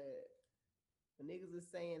me, but the niggas is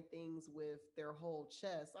saying things with their whole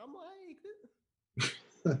chest. I'm like,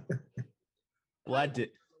 Well, I did.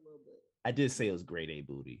 a little bit. I did say it was grade A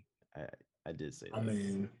booty. I did say that. I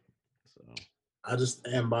mean, so I just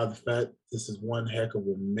stand by the fact this is one heck of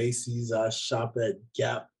a Macy's. I shop at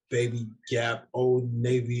Gap, Baby Gap, Old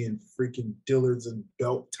Navy, and freaking Dillard's and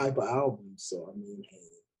Belt type of album. So I mean,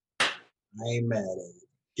 hey, I ain't mad at it.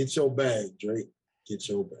 Get your bag, Drake. Get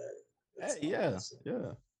your bag. That's hey, all yeah, I'm saying.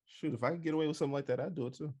 yeah. Shoot, if I could get away with something like that, I'd do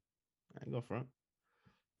it too. I ain't go front.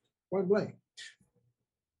 Point blank.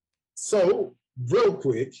 So, real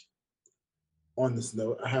quick, on this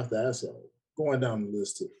note, I have to ask y'all, going down the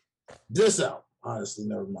list here, This album, honestly,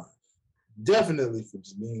 never mind. Definitely for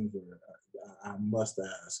Janine here. I must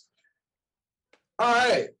ask. All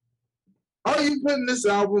right. Are you putting this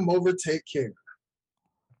album over Take Care?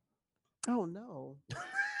 Oh no.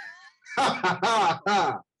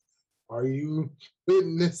 Are you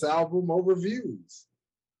putting this album over Views?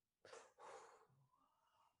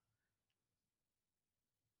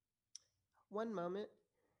 One moment.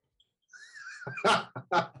 Yeah,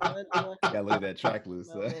 look at that track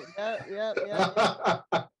list. Yep.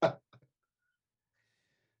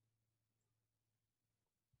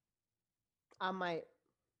 I might.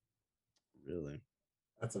 Really?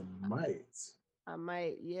 That's a might. I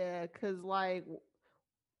might. Yeah, cause like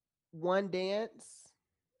One Dance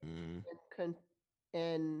Mm.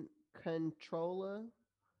 and Controller.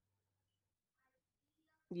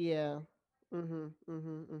 Yeah.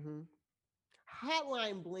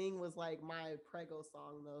 Hotline Bling was like my prego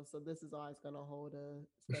song though, so this is always gonna hold a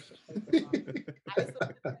special place in my heart. I used to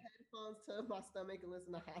put the headphones to my stomach and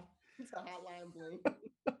listen to Hotline Bling.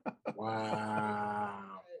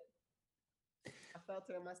 Wow. I felt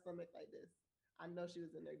her in my stomach like this. I know she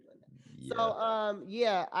was in there doing that. Yeah. So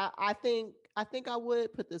yeah, I think I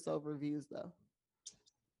would put this over Views though.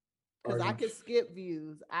 Because I could skip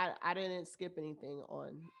Views. I didn't skip anything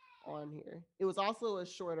on here. It was also a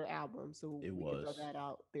shorter album, so we could throw that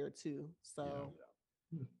out there too. So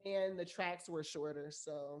and the tracks were shorter,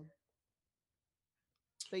 so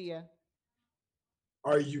but yeah.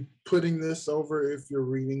 Are you putting this over if you're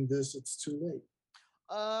reading this? It's too late.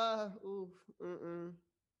 I'm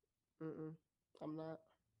not.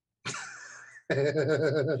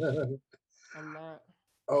 I'm not.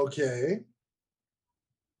 Okay.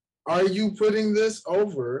 Are you putting this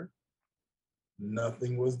over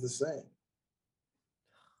Nothing Was the Same?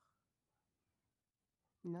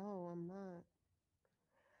 No, I'm not.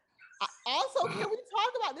 Also, can we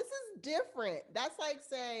talk about this? Is different. That's like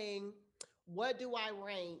saying, what do I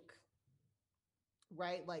rank?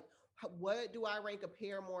 Right? Like, what do I rank a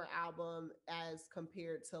Paramore album as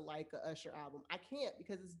compared to like a Usher album? I can't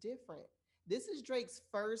because it's different. This is Drake's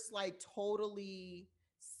first like totally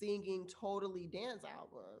singing, totally dance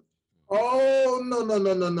album. Oh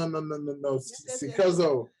no. See,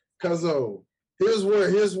 Cuzzo. Here's where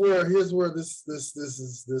this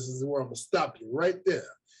is where I'm gonna stop you right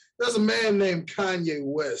there. There's a man named Kanye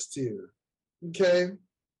West here. Okay.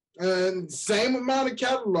 And same amount of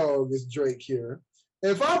catalog as Drake here.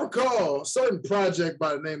 And if I recall, a certain project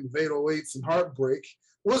by the name of 808s and Heartbreak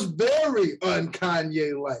was very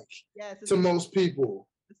un-Kanye-like to most people.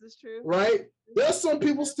 This is true. Right? There's some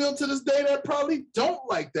people still to this day that probably don't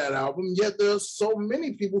like that album, yet there's so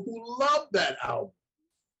many people who love that album.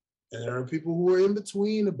 And there are people who are in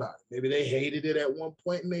between about it. Maybe they hated it at one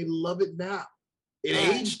point and they love it now. It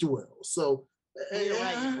aged well. So,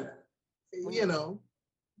 you know,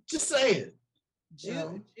 just saying.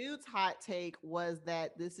 Jude's hot take was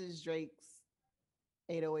that this is Drake's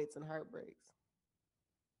 808s and Heartbreaks.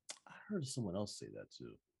 I heard someone else say that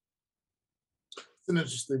too. It's an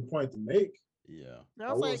interesting point to make. Yeah.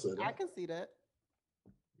 I was like, I can see that.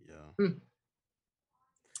 Yeah.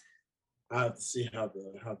 I have to see how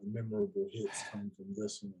the memorable hits come from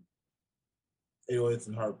this one. 808s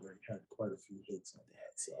and Heartbreak had quite a few hits on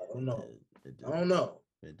that, so I don't know. I don't know.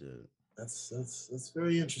 It did. That's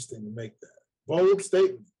very interesting to make that bold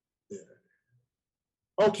statement there.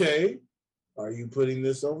 Okay, are you putting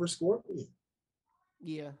this over Scorpion?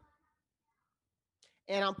 Yeah.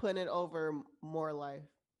 And I'm putting it over More Life.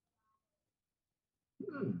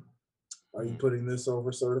 Are you putting this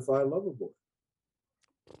over Certified Lover Boy?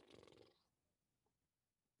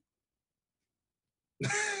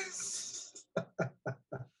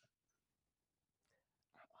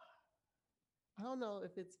 I don't know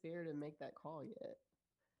if it's fair to make that call yet.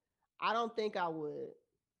 I don't think I would.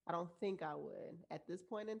 At this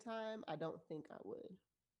point in time, I don't think I would.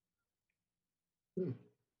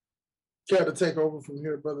 Care to take over from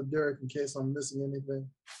here, Brother Derek, in case I'm missing anything?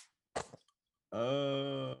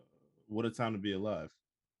 What a Time to Be Alive.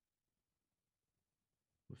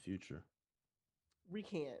 The Future. We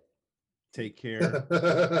can't. Take Care.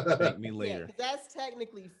 Thank Me Later. Yeah, that's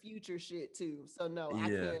technically Future shit too. So no, I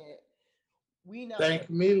can't. We know. Thank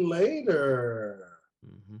Me Later.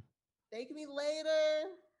 Mm-hmm. Thank Me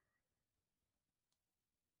Later.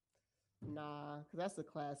 Nah, because that's a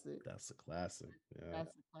classic. That's a classic. Yeah.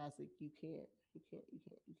 That's a classic. You can't.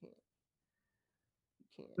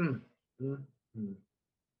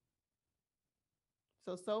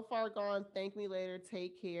 So far gone. Thank Me Later.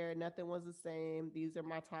 Take Care. Nothing Was the Same. These are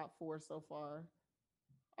my top 4 so far.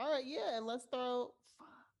 All right, yeah, and let's throw. Fuck.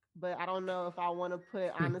 but I don't know if I want to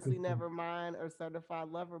put Honestly Nevermind or Certified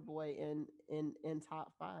Lover Boy in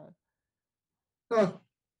top 5. Huh.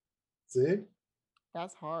 See,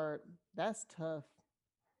 That's hard. That's tough.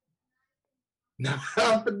 not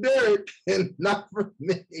for Derek and not for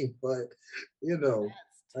me, but you know,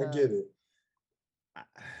 I That's get tough. it.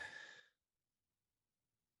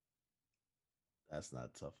 That's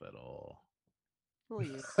not tough at all. Who are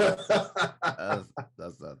you? that's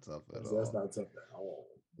That's not tough at all. that's not tough at all.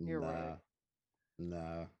 You're nah, right.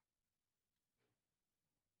 nah.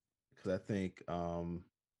 Because I think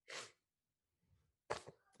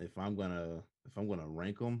if I'm gonna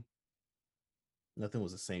rank them, Nothing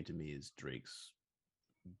Was the Same to me is Drake's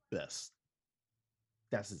best.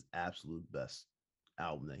 That's his absolute best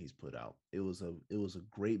album that he's put out. It was a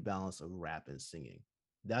great balance of rap and singing.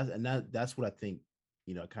 That's what I think,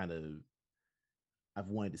 kind of I've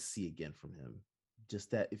wanted to see again from him.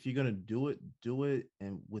 Just that if you're gonna do it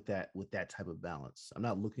and with that type of balance. I'm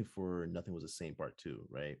not looking for Nothing Was the Same Part 2,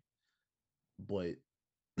 right? But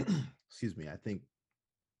excuse me, I think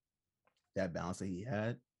that balance that he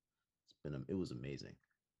had, it was amazing.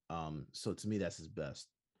 So to me, that's his best.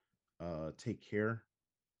 Take Care.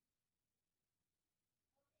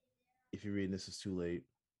 If you're reading This Is Too Late,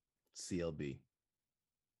 CLB.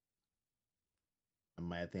 I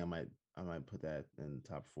might put that in the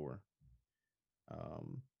top 4.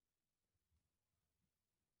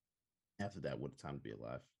 After that, What a Time to Be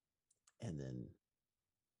Alive, and then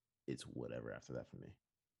it's whatever after that for me.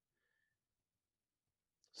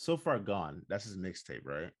 So Far Gone. That's his mixtape,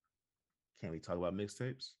 right? Can we talk about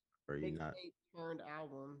mixtapes? Or are you not? Mixtape turned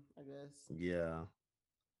album, I guess. Yeah.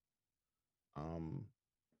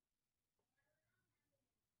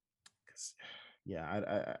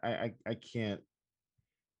 Yeah, I can't.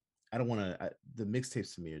 I don't want to. The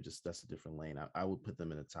mixtapes to me are just, that's a different lane. I would put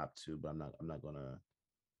them in the top 2, but I'm not gonna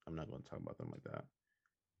talk about them like that.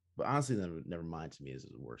 But honestly, Nevermind to me is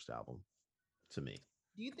his worst album. To me.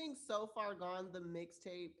 Do you think So Far Gone, the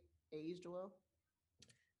mixtape, aged well?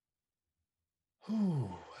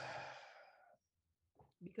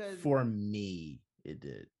 Because for me, it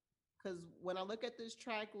did. Because when I look at this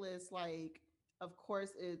track list, like, of course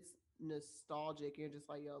it's nostalgic. You're just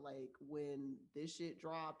like, yo, like when this shit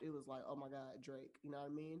dropped, it was like, oh my god, Drake. You know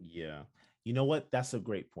what I mean? Yeah. You know what? That's a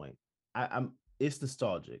great point. I'm. It's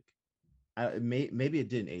nostalgic. Maybe it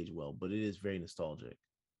didn't age well, but it is very nostalgic.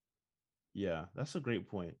 Yeah, that's a great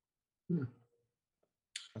point.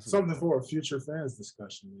 Something for a future fans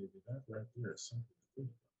discussion, maybe that right there is something.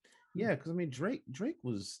 Yeah, because I mean, Drake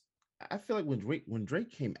was. I feel like when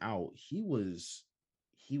Drake came out, he was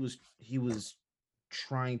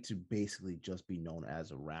trying to basically just be known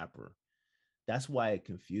as a rapper. That's why it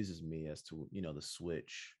confuses me as to the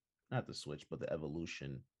switch, not the switch, but the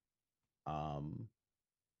evolution,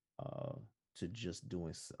 to just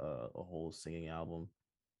doing a whole singing album.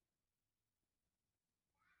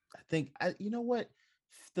 I think you know what,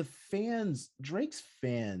 Drake's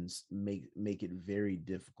fans make it very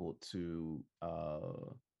difficult to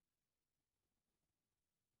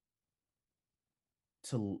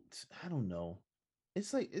I don't know.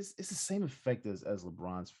 It's like it's the same effect as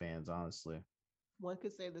LeBron's fans, honestly. One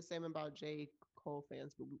could say the same about J. Cole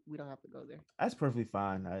fans, but we don't have to go there. That's perfectly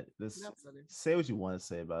fine. Say what you want to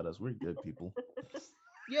say about us. We're good people.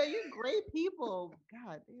 Yeah, you're great people.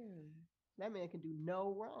 God damn. That man can do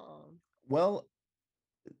no wrong. Well,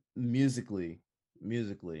 musically,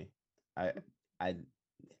 I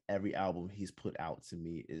every album he's put out to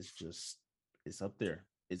me is just, it's up there.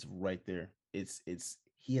 It's right there. It's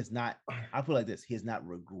he has not, I put it like this, he has not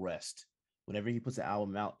regressed. Whenever he puts an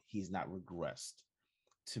album out, he's not regressed.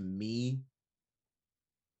 To me,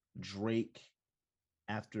 Drake,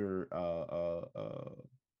 after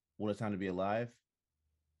What a Time to Be Alive,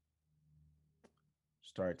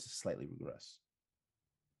 started to slightly regress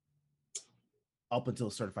up until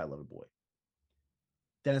Certified Lover Boy.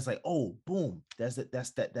 Then it's like, oh, boom, that's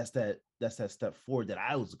that step forward that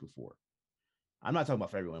I was looking for. I'm not talking about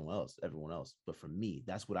for everyone else, but for me,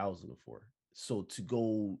 that's what I was looking for. So to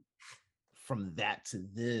go from that to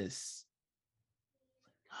this,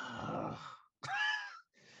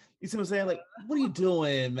 you see what I'm saying? Like, what are you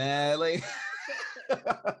doing, man? Like,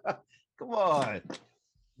 come on.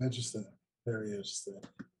 Interesting. Very interesting.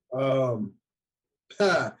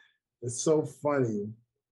 It's so funny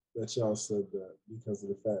that y'all said that because of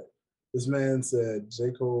the fact this man said J.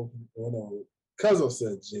 Cole, Cuzzo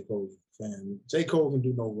said J. Cole fan. J. Cole can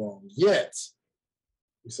do no wrong. Yet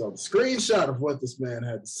we saw the screenshot of what this man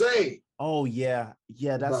had to say. Oh yeah,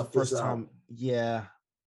 that's the first time. Yeah,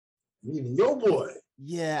 Even your boy.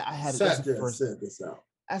 Yeah, I had sat there and said this out.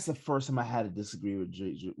 that's the first time I had to disagree with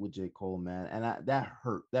J. Cole, man, and that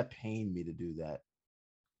hurt. That pained me to do that.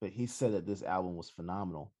 But he said that this album was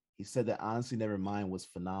phenomenal. He said that Honestly Nevermind was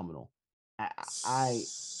phenomenal. I I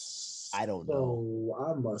I don't know. So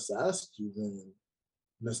I must ask you then,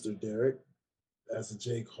 Mr. Derek, as a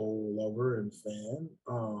J. Cole lover and fan,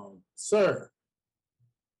 sir,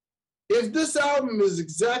 if this album is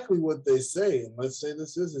exactly what they say, and let's say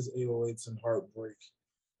this is his 808s and Heartbreak,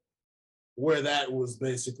 where that was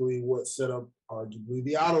basically what set up arguably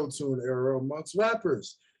the auto-tune era amongst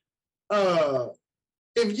rappers. Uh,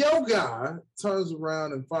 if Yo Guy turns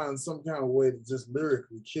around and finds some kind of way to just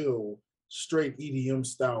lyrically kill straight EDM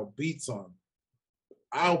style beats on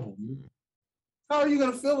album, how are you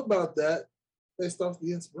gonna feel about that based off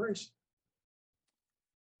the inspiration?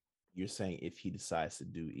 You're saying if he decides to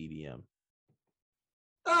do EDM.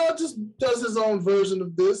 Just does his own version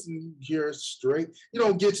of this and you hear it straight. You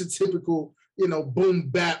don't get your typical, boom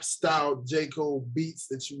bap style J. Cole beats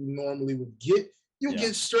that you normally would get. You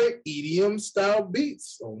get straight EDM style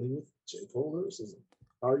beats, only with J. Cole lyricism.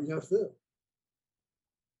 How are you gonna feel?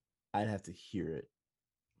 I'd have to hear it.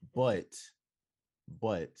 But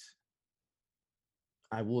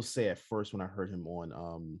I will say at first when I heard him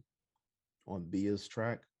on Bia's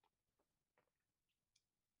track,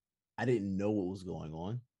 I didn't know what was going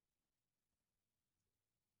on.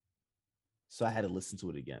 So I had to listen to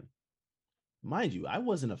it again. Mind you, I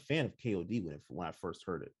wasn't a fan of KOD when I first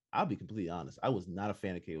heard it. I'll be completely honest. I was not a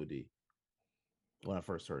fan of KOD when I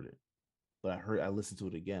first heard it. But I listened to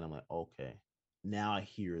it again. I'm like, okay. Now I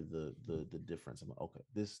hear the difference. I'm like, okay,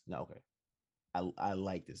 I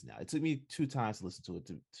like this now. It took me 2 times to listen to it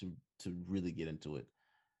to really get into it.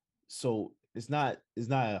 So it's not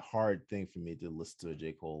a hard thing for me to listen to a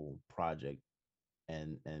J. Cole project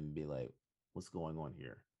and be like, what's going on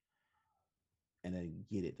here? And then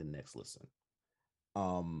get it the next listen.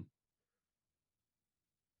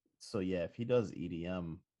 So yeah, if he does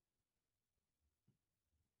EDM,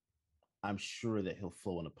 I'm sure that he'll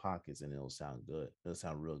flow in the pockets and it'll sound good. It'll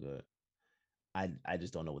sound real good. I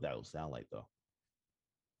just don't know what that will sound like though.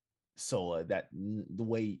 So that the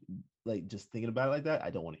way, like, just thinking about it like that, I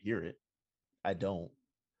don't want to hear it. I don't.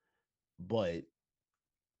 But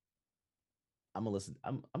I'm gonna listen.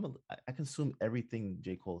 I consume everything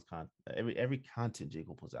J. Cole's every content J.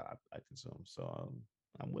 Cole puts out. I consume. So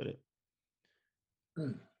I'm with it.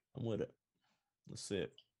 I'm with it. Let's see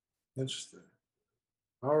it. Interesting.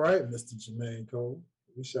 All right, Mr. Jermaine Cole.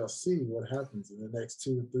 We shall see what happens in the next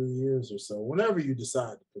 2 or 3 years or so. Whenever you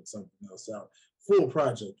decide to put something else out, full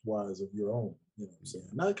project wise of your own. You know what I'm saying?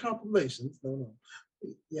 Not compilations. No.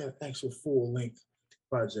 Yeah, actual full length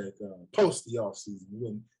project post the off season.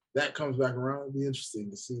 When that comes back around, it'll be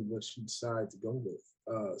interesting to see what you decide to go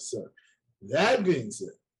with, sir. That being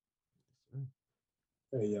said,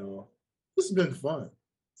 hey y'all, this has been fun.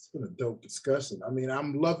 It's been a dope discussion. I mean,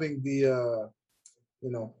 I'm loving the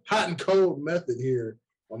hot and cold method here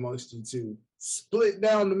amongst you two. Split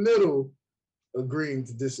down the middle, agreeing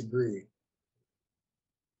to disagree.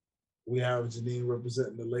 We have Janine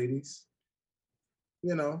representing the ladies,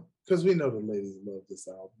 because we know the ladies love this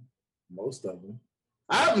album. Most of them.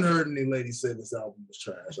 I haven't heard any ladies say this album was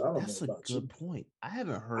trash. I don't That's know about a good point. I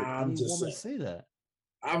haven't heard any woman say that.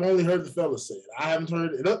 I've only heard the fellas say it. I haven't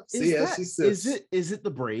heard it. See, as she says, is it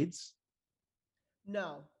the braids?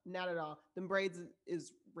 No, not at all. The braids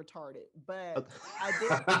is retarded. But I did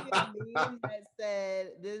see a meme that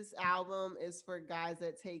said this album is for guys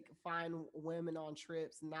that take fine women on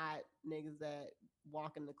trips, not niggas that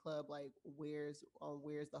walk in the club like where's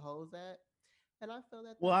the hose at. And I feel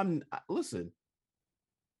that. Well, listen.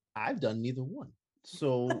 I've done neither one.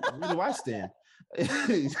 So where do I stand?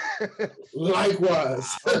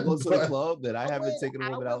 Likewise. I go to the club that I haven't taken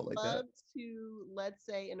a woman out like that. I would love to, let's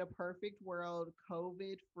say, in a perfect world,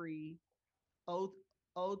 COVID-free,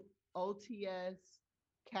 OTS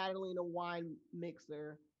Catalina wine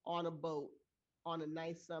mixer on a boat on a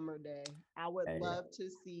nice summer day. I would love to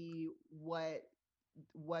see what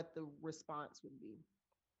the response would be.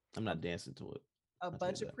 I'm not dancing to it. A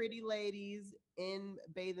bunch of pretty ladies in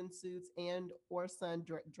bathing suits and or sun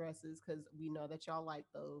dresses, because we know that y'all like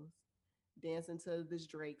those, dancing to this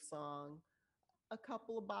Drake song. A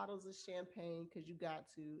couple of bottles of champagne, because you got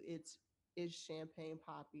to. It's champagne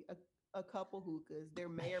poppy. A couple hookahs. There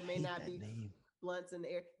may or may not be blunts in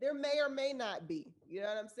the air. There may or may not be. You know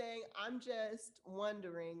what I'm saying? I'm just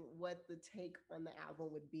wondering what the take on the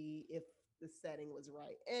album would be if the setting was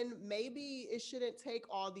right. And maybe it shouldn't take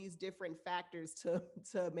all these different factors to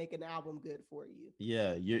make an album good for you.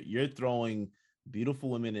 Yeah, you're throwing beautiful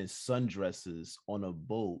women in sundresses on a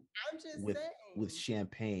boat I'm just with saying.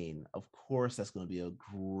 champagne. Of course, that's going to be a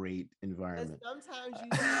great And environment. sometimes you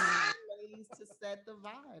find ways to set the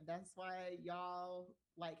vibe. That's why y'all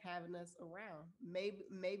like having us around.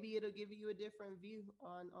 Maybe it'll give you a different view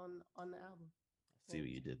on the album. See what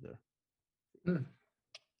you did there.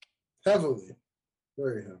 Heavily,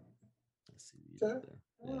 very heavily. Let's see what you Okay. did there.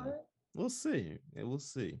 All Yeah. right. We'll see. Yeah, we'll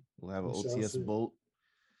see. We'll have an We shall OTS see. boat.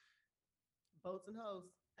 Boats and hoes.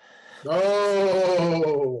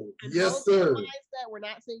 Oh, And yes, hoes sir. mindset, we're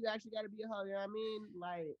not saying you actually got to be a hoe. You know what I mean?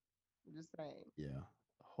 Like, I'm just saying Yeah.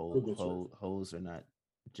 Good choice. Hoes are not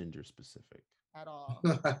gender specific. at all.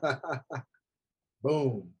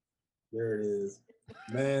 Boom. There it is.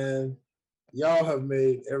 Man, y'all have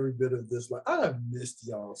made every bit of this. Like, I have missed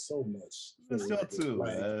y'all so much. Miss y'all too,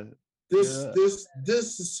 Like, man. this Yeah.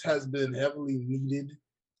 this has been heavily needed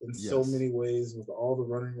in so Yes. many ways with all the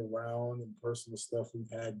running around and personal stuff we've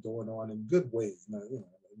had going on in good ways. Now, you know,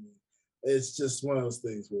 I mean, it's just one of those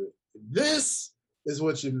things where this is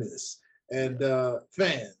what you miss. And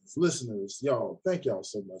fans, listeners, y'all, thank y'all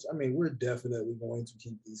so much. I mean, we're definitely going to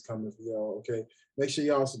keep these coming for y'all. Okay, make sure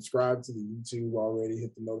y'all subscribe to the YouTube already.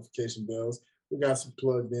 Hit the notification bells. We got some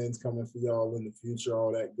plugged ins coming for y'all in the future.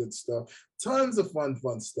 All that good stuff. Tons of fun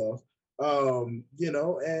stuff. You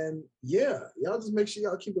know, and yeah, y'all just make sure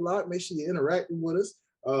y'all keep it locked. Make sure you're interacting with us.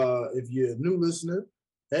 If you're a new listener,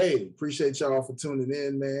 hey, appreciate y'all for tuning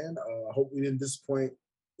in, man. I hope we didn't disappoint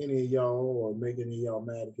any of y'all or make any of y'all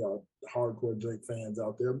mad if y'all hardcore Drake fans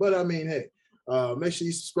out there. But I mean, hey, make sure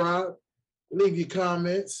you subscribe, leave your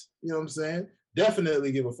comments. You know what I'm saying?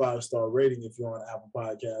 Definitely give a 5-star rating if you're on Apple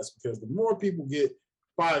Podcasts, because the more people get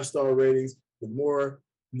 5-star ratings, the more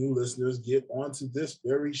new listeners get onto this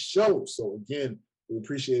very show. So again, we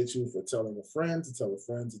appreciate you for telling a friend to tell a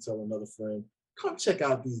friend to tell another friend. Come check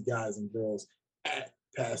out these guys and girls at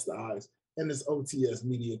Past the Eyes and this OTS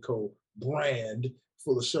Media Co. brand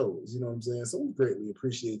full of shows. You know what I'm saying? So we greatly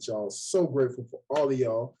appreciate y'all. So grateful for all of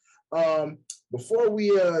y'all. Before we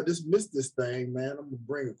dismiss this thing, man, I'm gonna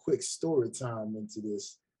bring a quick story time into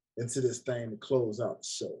this thing to close out the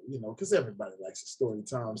show. You know, because everybody likes a story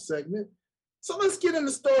time segment. So let's get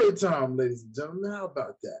into story time, ladies and gentlemen. How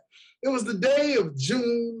about that? It was the day of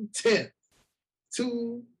June 10th,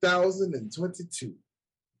 2022.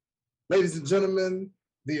 Ladies and gentlemen,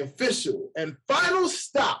 the official and final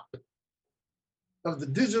stop of the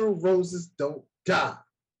Digital Roses Don't Die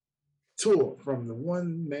tour from the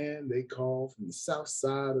one man they call from the south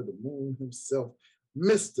side of the moon himself,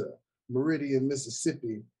 Mr. Meridian,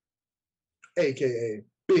 Mississippi, aka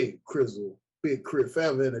Big Crizzle, Big Crit,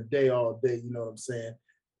 forever and a day, all day, you know what I'm saying?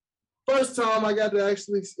 First time I got to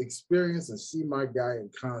actually experience and see my guy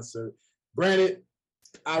in concert. Granted,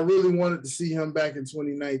 I really wanted to see him back in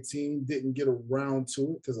 2019, didn't get around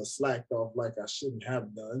to it because I slacked off like I shouldn't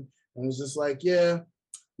have done. And was just like, yeah,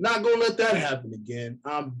 not gonna let that happen again.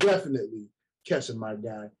 I'm definitely catching my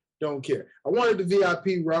guy. Don't care. I wanted the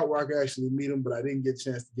VIP route where I could actually meet him, but I didn't get a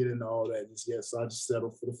chance to get into all that just yet. So I just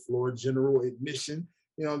settled for the floor general admission.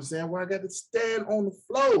 You know what I'm saying? Where I got to stand on the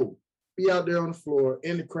floor, be out there on the floor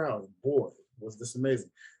in the crowd. Boy, was this amazing.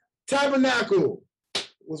 Tabernacle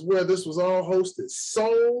was where this was all hosted.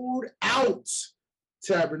 Sold out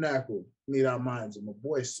Tabernacle. Need our minds. And my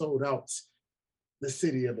boy sold out the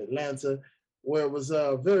city of Atlanta, where it was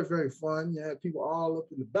very, very fun. You had people all up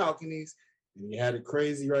in the balconies, and you had it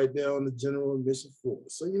crazy right there on the general admission floor.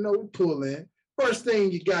 So, you know, we pull in. First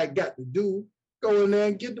thing you got to do, go in there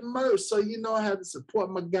and get the merch. So, you know, I had to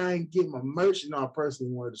support my guy and get my merch. You know, I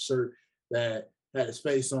personally wanted a shirt that had his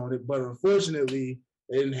face on it, but unfortunately,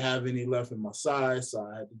 they didn't have any left in my size, so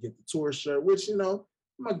I had to get the tour shirt, which, you know,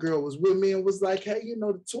 my girl was with me and was like, hey, you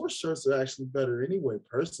know, the tour shirts are actually better anyway,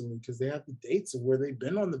 personally, because they have the dates of where they've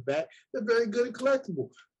been on the back. They're very good and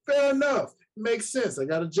collectible. Fair enough. Makes sense. I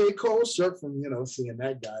got a J. Cole shirt from, you know, seeing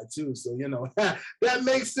that guy too. So, you know, that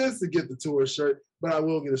makes sense to get the tour shirt, but I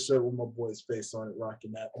will get a shirt with my boy's face on it,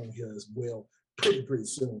 rocking that on here as well pretty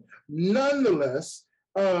soon. Nonetheless,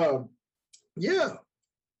 yeah,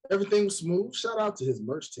 everything was smooth. Shout out to his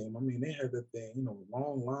merch team. I mean, they had that thing, you know,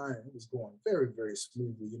 long line. It was going very, very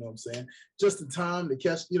smoothly, you know what I'm saying? Just in time to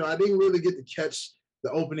catch, you know, I didn't really get to catch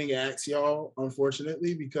the opening acts, y'all,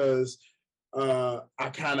 unfortunately, because I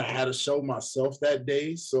kind of had a show myself that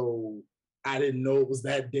day. So I didn't know it was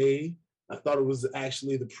that day. I thought it was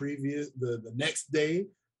actually the next day,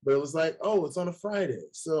 but it was like, oh, it's on a Friday.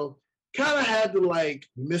 So kind of had to like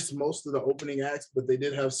miss most of the opening acts, but they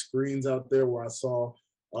did have screens out there where I saw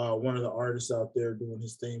one of the artists out there doing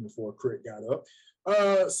his thing before Crit got up.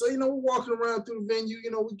 So, we're walking around through the venue,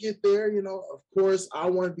 we get there, of course, I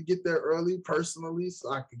wanted to get there early personally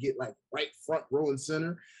so I could get like right front row and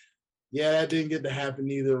center. Yeah, that didn't get to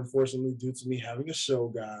happen either, unfortunately, due to me having a show,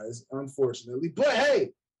 guys, unfortunately. But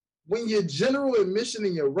hey, when you're general admission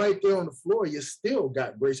and you're right there on the floor, you still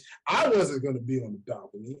got grace. I wasn't going to be on the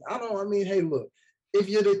balcony. Hey, look, if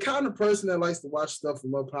you're the kind of person that likes to watch stuff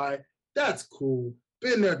from up high, that's cool.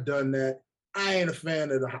 Been there, done that. I ain't a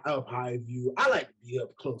fan of the up high view. I like to be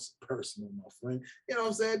up close and personal, my friend. You know what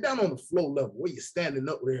I'm saying? Down on the floor level where you're standing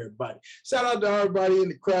up with everybody. Shout out to everybody in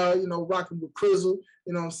the crowd, rocking with Crizzle,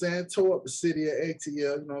 you know what I'm saying? Tore up the city of ATL, you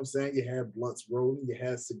know what I'm saying? You had blunts rolling, you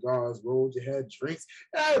had cigars rolled, you had drinks.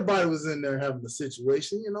 Everybody was in there having a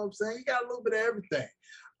situation, you know what I'm saying? You got a little bit of everything.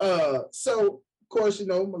 So, of course,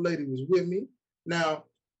 my lady was with me. Now,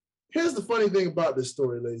 here's the funny thing about this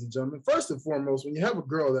story, ladies and gentlemen. First and foremost, when you have a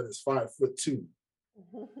girl that is 5'2",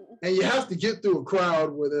 and you have to get through a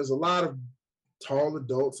crowd where there's a lot of tall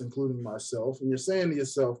adults, including myself, and you're saying to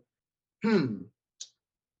yourself,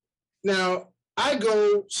 Now, I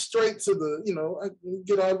go straight to I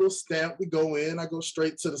get our little stamp, we go in, I go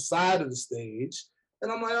straight to the side of the stage,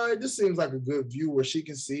 and I'm like, all right, this seems like a good view where she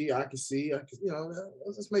can see, I can see,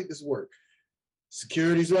 let's make this work.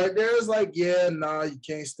 Security's right there. It's like, yeah, nah, you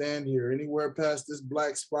can't stand here. Anywhere past this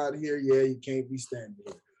black spot here, yeah, you can't be standing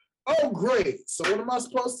here. Oh, great. So what am I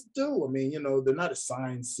supposed to do? They're not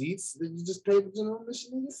assigned seats. You just pay for general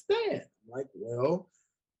admission and you stand. I'm like, well,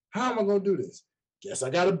 how am I going to do this? Guess I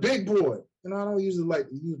got a big boy. I don't usually like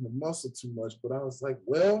to use my muscle too much, but I was like,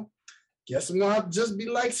 well, guess I'm going to have to just be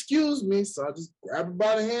like, excuse me. So I just grab her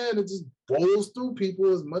by the hand and just bowls through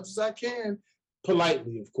people as much as I can.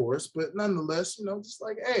 Politely, of course, but nonetheless, just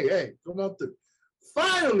like, hey, come on through.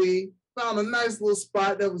 Finally, found a nice little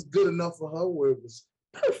spot that was good enough for her where it was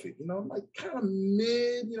perfect, like kind of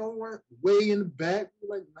mid, weren't way in the back,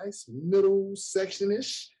 like nice middle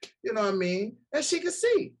section-ish, and she could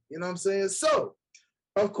see, So,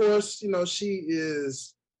 of course, she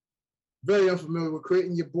is very unfamiliar with Crit,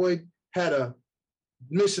 and your boy had a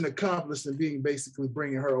mission accomplished in being basically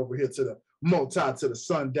bringing her over here to the Multi to the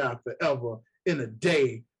Sundown Forever in a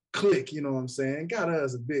day click, you know what I'm saying? Got her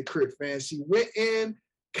as a big Crit fan. She went in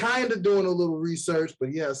kind of doing a little research, but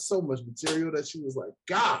he has so much material that she was like,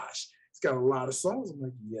 gosh, he's got a lot of songs. I'm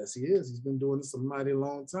like, yes, he is. He's been doing this a mighty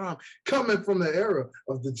long time. Coming from the era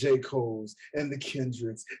of the J. Coles and the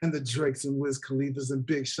Kendricks and the Drakes and Wiz Khalifas and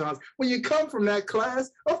Big Sean's. When you come from that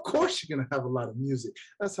class, of course you're going to have a lot of music.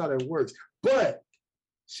 That's how that works. But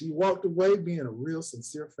she walked away being a real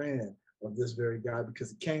sincere fan of this very guy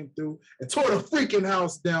because he came through and tore the freaking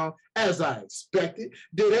house down as I expected,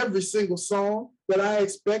 did every single song that I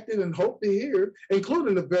expected and hoped to hear,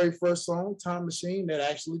 including the very first song, Time Machine, that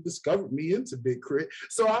actually discovered me into Big Crit.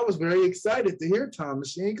 So I was very excited to hear Time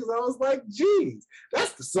Machine because I was like, geez,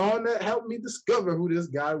 that's the song that helped me discover who this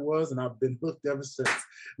guy was, and I've been hooked ever since.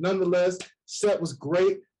 Nonetheless, set was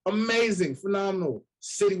great, amazing, phenomenal.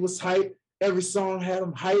 City was hype. Every song had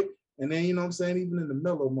him hype. And then, even in the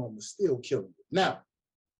mellow moments, still killing it. Now,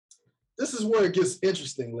 this is where it gets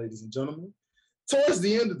interesting, ladies and gentlemen. Towards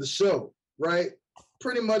the end of the show, right,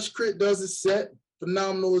 pretty much Crit does his set,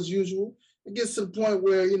 phenomenal as usual. It gets to the point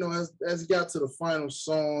where, as he got to the final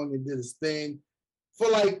song and did his thing for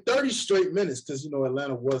like 30 straight minutes, because,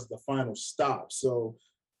 Atlanta was the final stop. So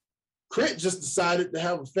Crit just decided to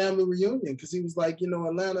have a family reunion because he was like,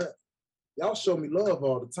 Atlanta, y'all show me love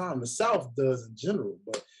all the time. The South does in general,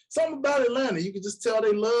 but something about Atlanta, you can just tell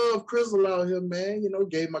they love Crizzle out here, man.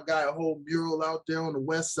 Gave my guy a whole mural out there on the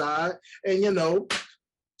west side. And, he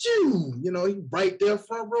right there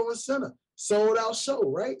front row and center. Sold out show,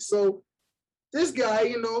 right? So this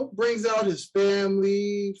guy, brings out his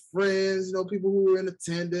family, friends, people who were in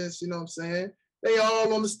attendance, you know what I'm saying? They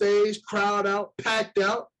all on the stage, crowd out, packed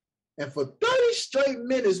out. And for 30 straight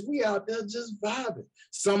minutes, we out there just vibing.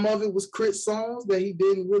 Some of it was Crit songs that he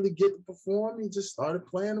didn't really get to perform. He just started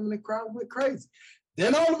playing them and the crowd went crazy.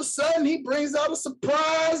 Then all of a sudden, he brings out a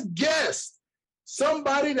surprise guest.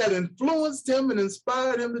 Somebody that influenced him and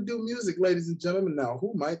inspired him to do music, ladies and gentlemen. Now,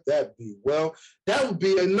 who might that be? Well, that would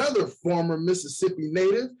be another former Mississippi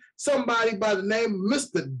native, somebody by the name of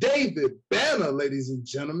Mr. David Banner, ladies and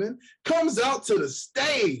gentlemen, comes out to the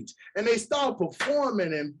stage and they start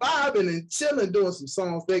performing and vibing and chilling, doing some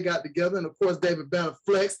songs they got together. And of course, David Banner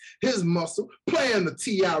flexed his muscle, playing the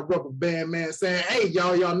T.I. Rubber Band Man, saying, hey,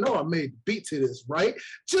 y'all know I made the beat to this, right?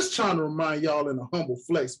 Just trying to remind y'all in a humble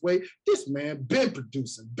flex way, this man been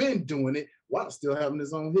producing, been doing it, while still having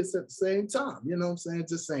his own hits at the same time. You know what I'm saying?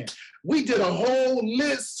 Just saying. We did a whole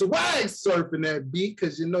lit swag surfing that beat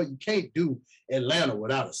because you know you can't do Atlanta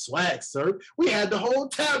without a swag surf. We had the whole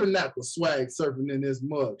tabernacle swag surfing in this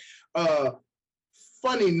mug.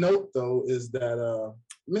 Funny note though is that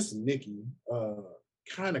Miss Nikki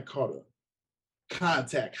kind of caught a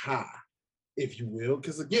contact high, if you will,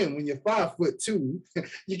 because again, when you're 5'2",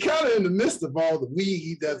 you're kind of in the midst of all the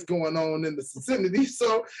weed that's going on in the vicinity.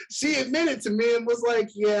 So she admitted to me and was like,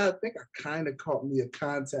 "Yeah, I think I kind of caught me a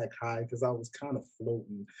contact high because I was kind of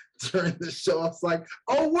floating during the show." I was like,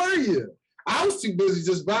 "Oh, were you?" I was too busy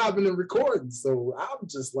just vibing and recording, so I'm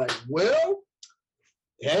just like, "Well,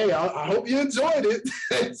 hey, I hope you enjoyed it."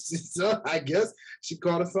 So I guess she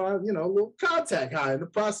caught us on, a little contact high in the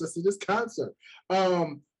process of this concert.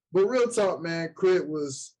 But real talk, man, Crit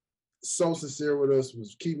was so sincere with us,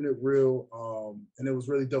 was keeping it real, and it was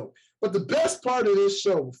really dope. But the best part of this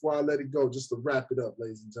show, before I let it go, just to wrap it up,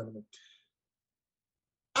 ladies and gentlemen,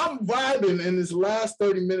 I'm vibing in this last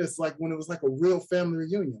 30 minutes like when it was like a real family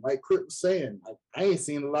reunion. Like Crit was saying, like, I ain't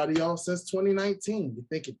seen a lot of y'all since 2019. You're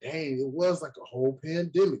thinking, dang, it was like a whole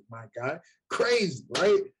pandemic, my guy. Crazy,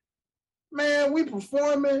 right? Man, we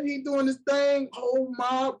performing, he doing his thing, whole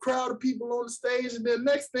mob, crowd of people on the stage, and then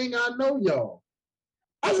next thing I know, y'all,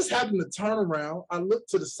 I just happened to turn around. I looked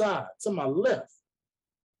to the side, to my left.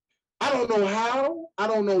 I don't know how, I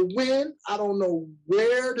don't know when, I don't know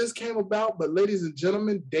where this came about, but ladies and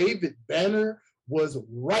gentlemen, David Banner was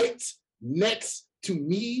right next to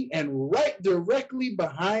me and right directly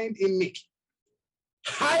behind Nikki.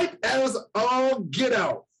 Hype as all get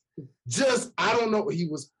out. Just, I don't know, it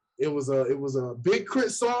was a Big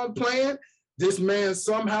Crit song playing. This man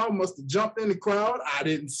somehow must have jumped in the crowd. I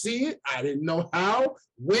didn't see it. I didn't know how,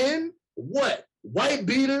 when, what. White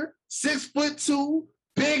beater, 6'2",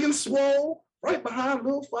 big and swole, right behind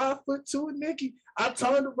little 5'2" Nikki. I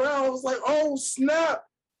turned around. I was like, oh, snap.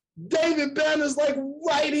 David Banner's like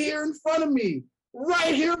right here in front of me,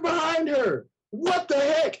 right here behind her. What the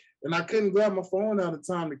heck? And I couldn't grab my phone out of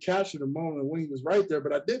time to capture the moment when he was right there,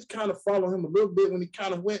 but I did kind of follow him a little bit when he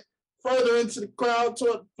kind of went further into the crowd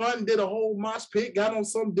toward the front and did a whole mosh pit, got on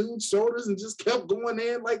some dude's shoulders and just kept going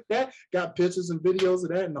in like that. Got pictures and videos of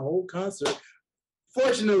that in the whole concert.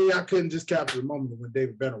 Fortunately, I couldn't just capture the moment when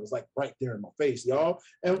David Banner was like right there in my face, y'all,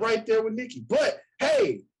 and right there with Nikki. But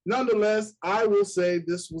hey, nonetheless, I will say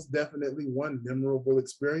this was definitely one memorable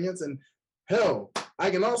experience. And hell, I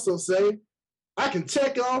can also say I can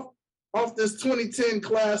check off this 2010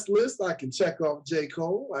 class list. I can check off J.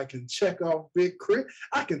 Cole. I can check off Big Crit.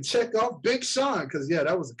 I can check off Big Sean, because, yeah,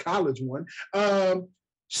 that was a college one.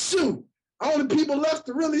 Shoot, only people left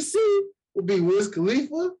to really see would be Wiz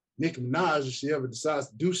Khalifa, Nicki Minaj, if she ever decides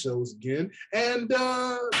to do shows again, and,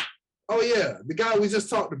 oh, yeah, the guy we just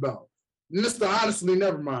talked about, Mr. Honestly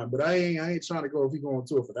Nevermind, but I ain't trying to go if he go on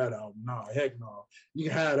tour for that album. No, heck no. You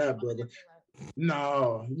can have that, brother.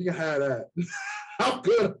 No, you can have that. I'm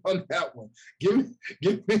good on that one. Give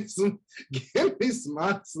me some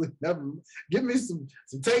honestly never. Give me some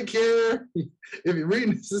Take Care. If you're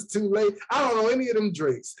reading this, it's too late. I don't know any of them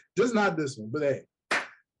Drakes. Just not this one. But hey,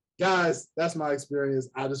 guys, that's my experience.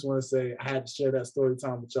 I just want to say I had to share that story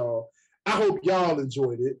time with y'all. I hope y'all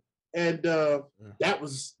enjoyed it. And that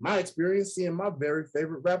was my experience seeing my very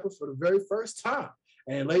favorite rapper for the very first time.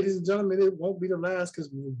 And ladies and gentlemen, it won't be the last, because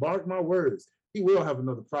mark my words, he will have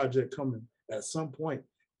another project coming at some point.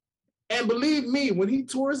 And believe me, when he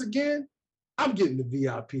tours again, I'm getting the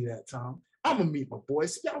VIP that time. I'm going to meet my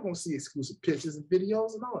boys. Y'all going to see exclusive pictures and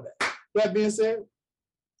videos and all that. That being said,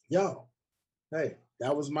 y'all, hey,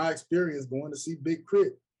 that was my experience going to see Big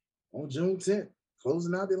Crit on June 10th,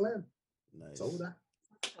 closing out Atlanta. Nice. So that.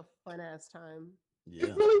 A fun ass time. Yeah.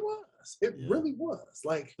 It really was. It really was.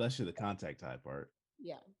 Like, especially the contact high part.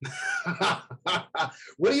 Yeah.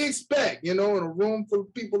 What do you expect? In a room full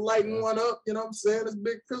of people lighting one up, you know what I'm saying? It's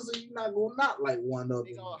Big Crystal, you're not gonna not light one up.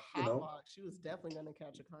 Big old hot she was definitely gonna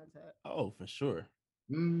catch a contact. Oh, for sure.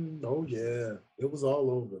 Oh yeah, it was all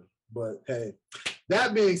over. But hey,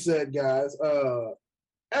 that being said, guys,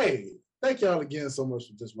 hey, thank y'all again so much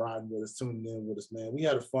for just riding with us, tuning in with us, man. We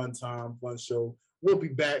had a fun time, fun show. We'll be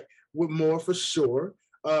back with more for sure.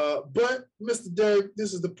 But Mr. Derek,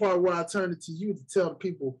 this is the part where I turn it to you to tell the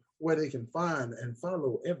people where they can find and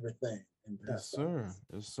follow everything. Yes, sir.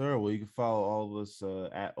 Yes, sir. Well, you can follow all of us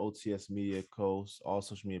at OTS Media Co. All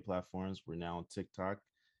social media platforms. We're now on TikTok.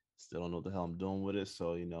 Still don't know what the hell I'm doing with it,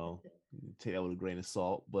 so take that with a grain of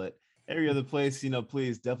salt. But every other place,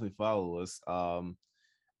 please definitely follow us.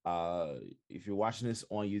 If you're watching this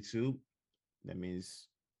on YouTube, that means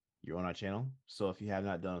you're on our channel. So if you have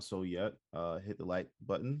not done so yet, hit the like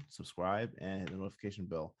button, subscribe, and hit the notification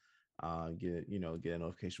bell. Get a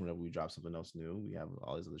notification whenever we drop something else new. We have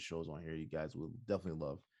all these other shows on here you guys will definitely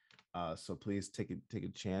love. So please take a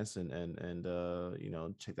chance and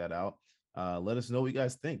check that out. Let us know what you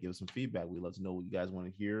guys think. Give us some feedback. We'd love to know what you guys want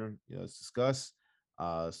to hear. Let's discuss.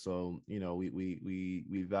 So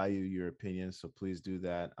we value your opinion. So please do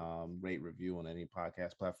that. Rate, review on any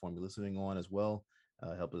podcast platform you're listening on as well.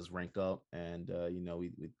 Help us rank up, and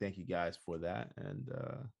we thank you guys for that. And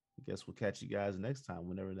I guess we'll catch you guys next time,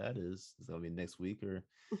 whenever that is. It's gonna be next week, or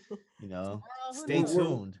stay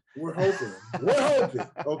tuned. We're hoping. We're hoping.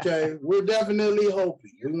 Okay, we're definitely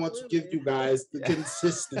hoping. We want to give you guys the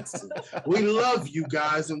consistency. We love you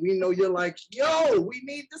guys, and we know you're like, yo, we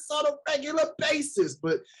need this on a regular basis.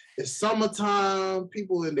 But it's summertime.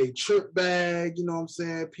 People in their trip bag. You know what I'm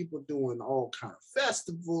saying? People doing all kind of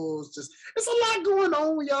festivals. Just it's a lot going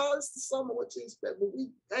on, y'all. It's the summer. What you expect? But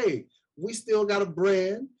we still got a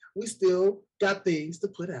brand. We still got things to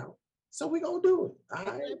put out. So we're going to do it. All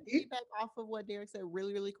right. Feedback off of what Derek said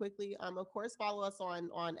really, really quickly. Of course, follow us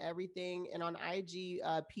on everything, and on IG,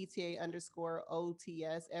 PTA_OTS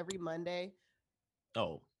every Monday.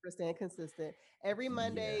 Oh, we're staying consistent. Every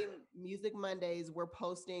Monday, Music Mondays, we're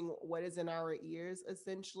posting what is in our ears,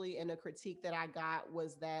 essentially. And a critique that I got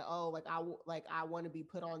was that, I want to be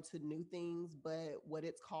put on to new things, but what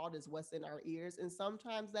it's called is what's in our ears. And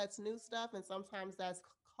sometimes that's new stuff, and sometimes that's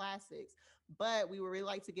classics. But we would really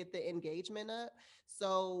like to get the engagement up.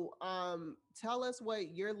 So tell us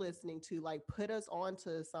what you're listening to. Like, put us on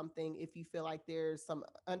to something if you feel like there's some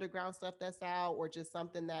underground stuff that's out, or just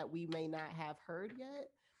something that we may not have heard yet.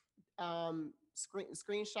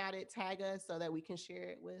 Screenshot it, tag us, so that we can share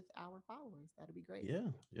it with our followers. That'd be great.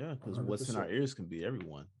 Yeah, because what's in our ears can be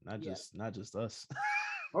everyone, not just us.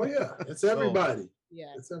 Oh yeah, it's everybody.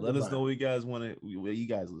 Let us know what you guys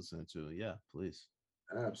listen to. Yeah, please.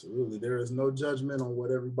 Absolutely. There is no judgment on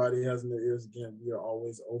what everybody has in their ears. Again, we are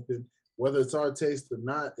always open, whether it's our taste or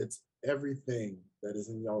not. It's everything that is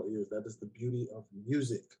in y'all ears. That is the beauty of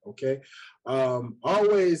music. Okay.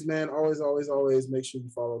 Always, man, always make sure you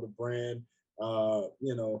follow the brand.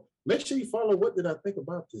 Make sure you follow What Did I Think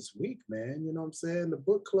About This Week, man. You know what I'm saying? The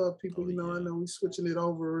book club people, I know we switching it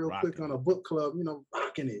over real quick on a book club,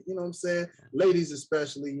 rocking it. You know what I'm saying? Ladies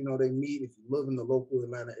especially, they meet. If you live in the local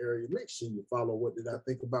Atlanta area, make sure you follow What Did I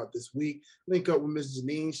Think About This Week. Link up with Miss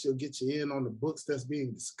Janine. She'll get you in on the books that's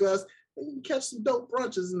being discussed, and you can catch some dope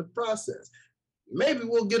brunches in the process. Maybe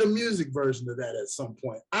we'll get a music version of that at some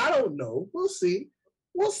point. I don't know. We'll see.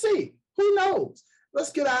 Who knows?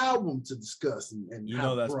 Let's get an album to discuss and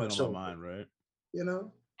that's been on my mind, right? I'm down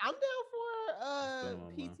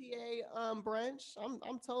for PTA brunch. I'm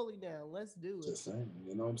totally down. Let's do it. Just saying,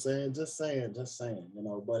 you know what I'm saying? Just saying,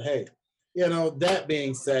 but hey, that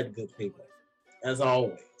being said, good people, as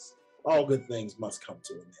always, all good things must come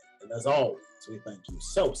to an end. And as always, we thank you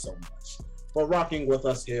so much for rocking with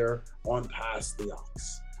us here on Pass the Aux.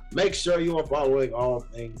 Make sure you are following all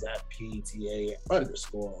things at PTA_OTS.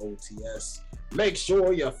 Make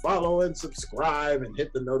sure you follow and subscribe and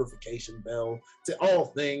hit the notification bell to all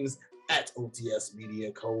things at OTS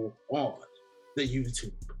Media Co. on the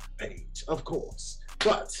YouTube page, of course.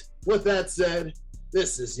 But with that said,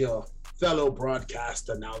 this is your fellow broadcast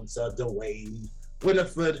announcer, Dwayne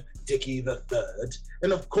Winifred Dickey III.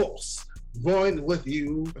 And of course, joined with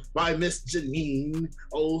you by Miss Janine,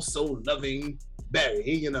 oh so loving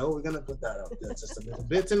Barry. We're going to put that up there just a little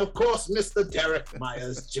bit. And of course, Mr. Derek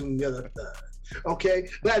Myers Jr. III. Okay,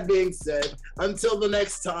 that being said, until the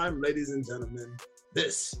next time, ladies and gentlemen,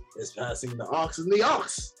 this is Passing the Aux, and the Aux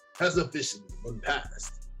has officially been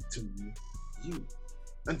passed to you.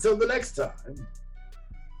 Until the next time,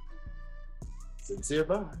 sincere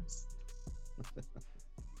vibes.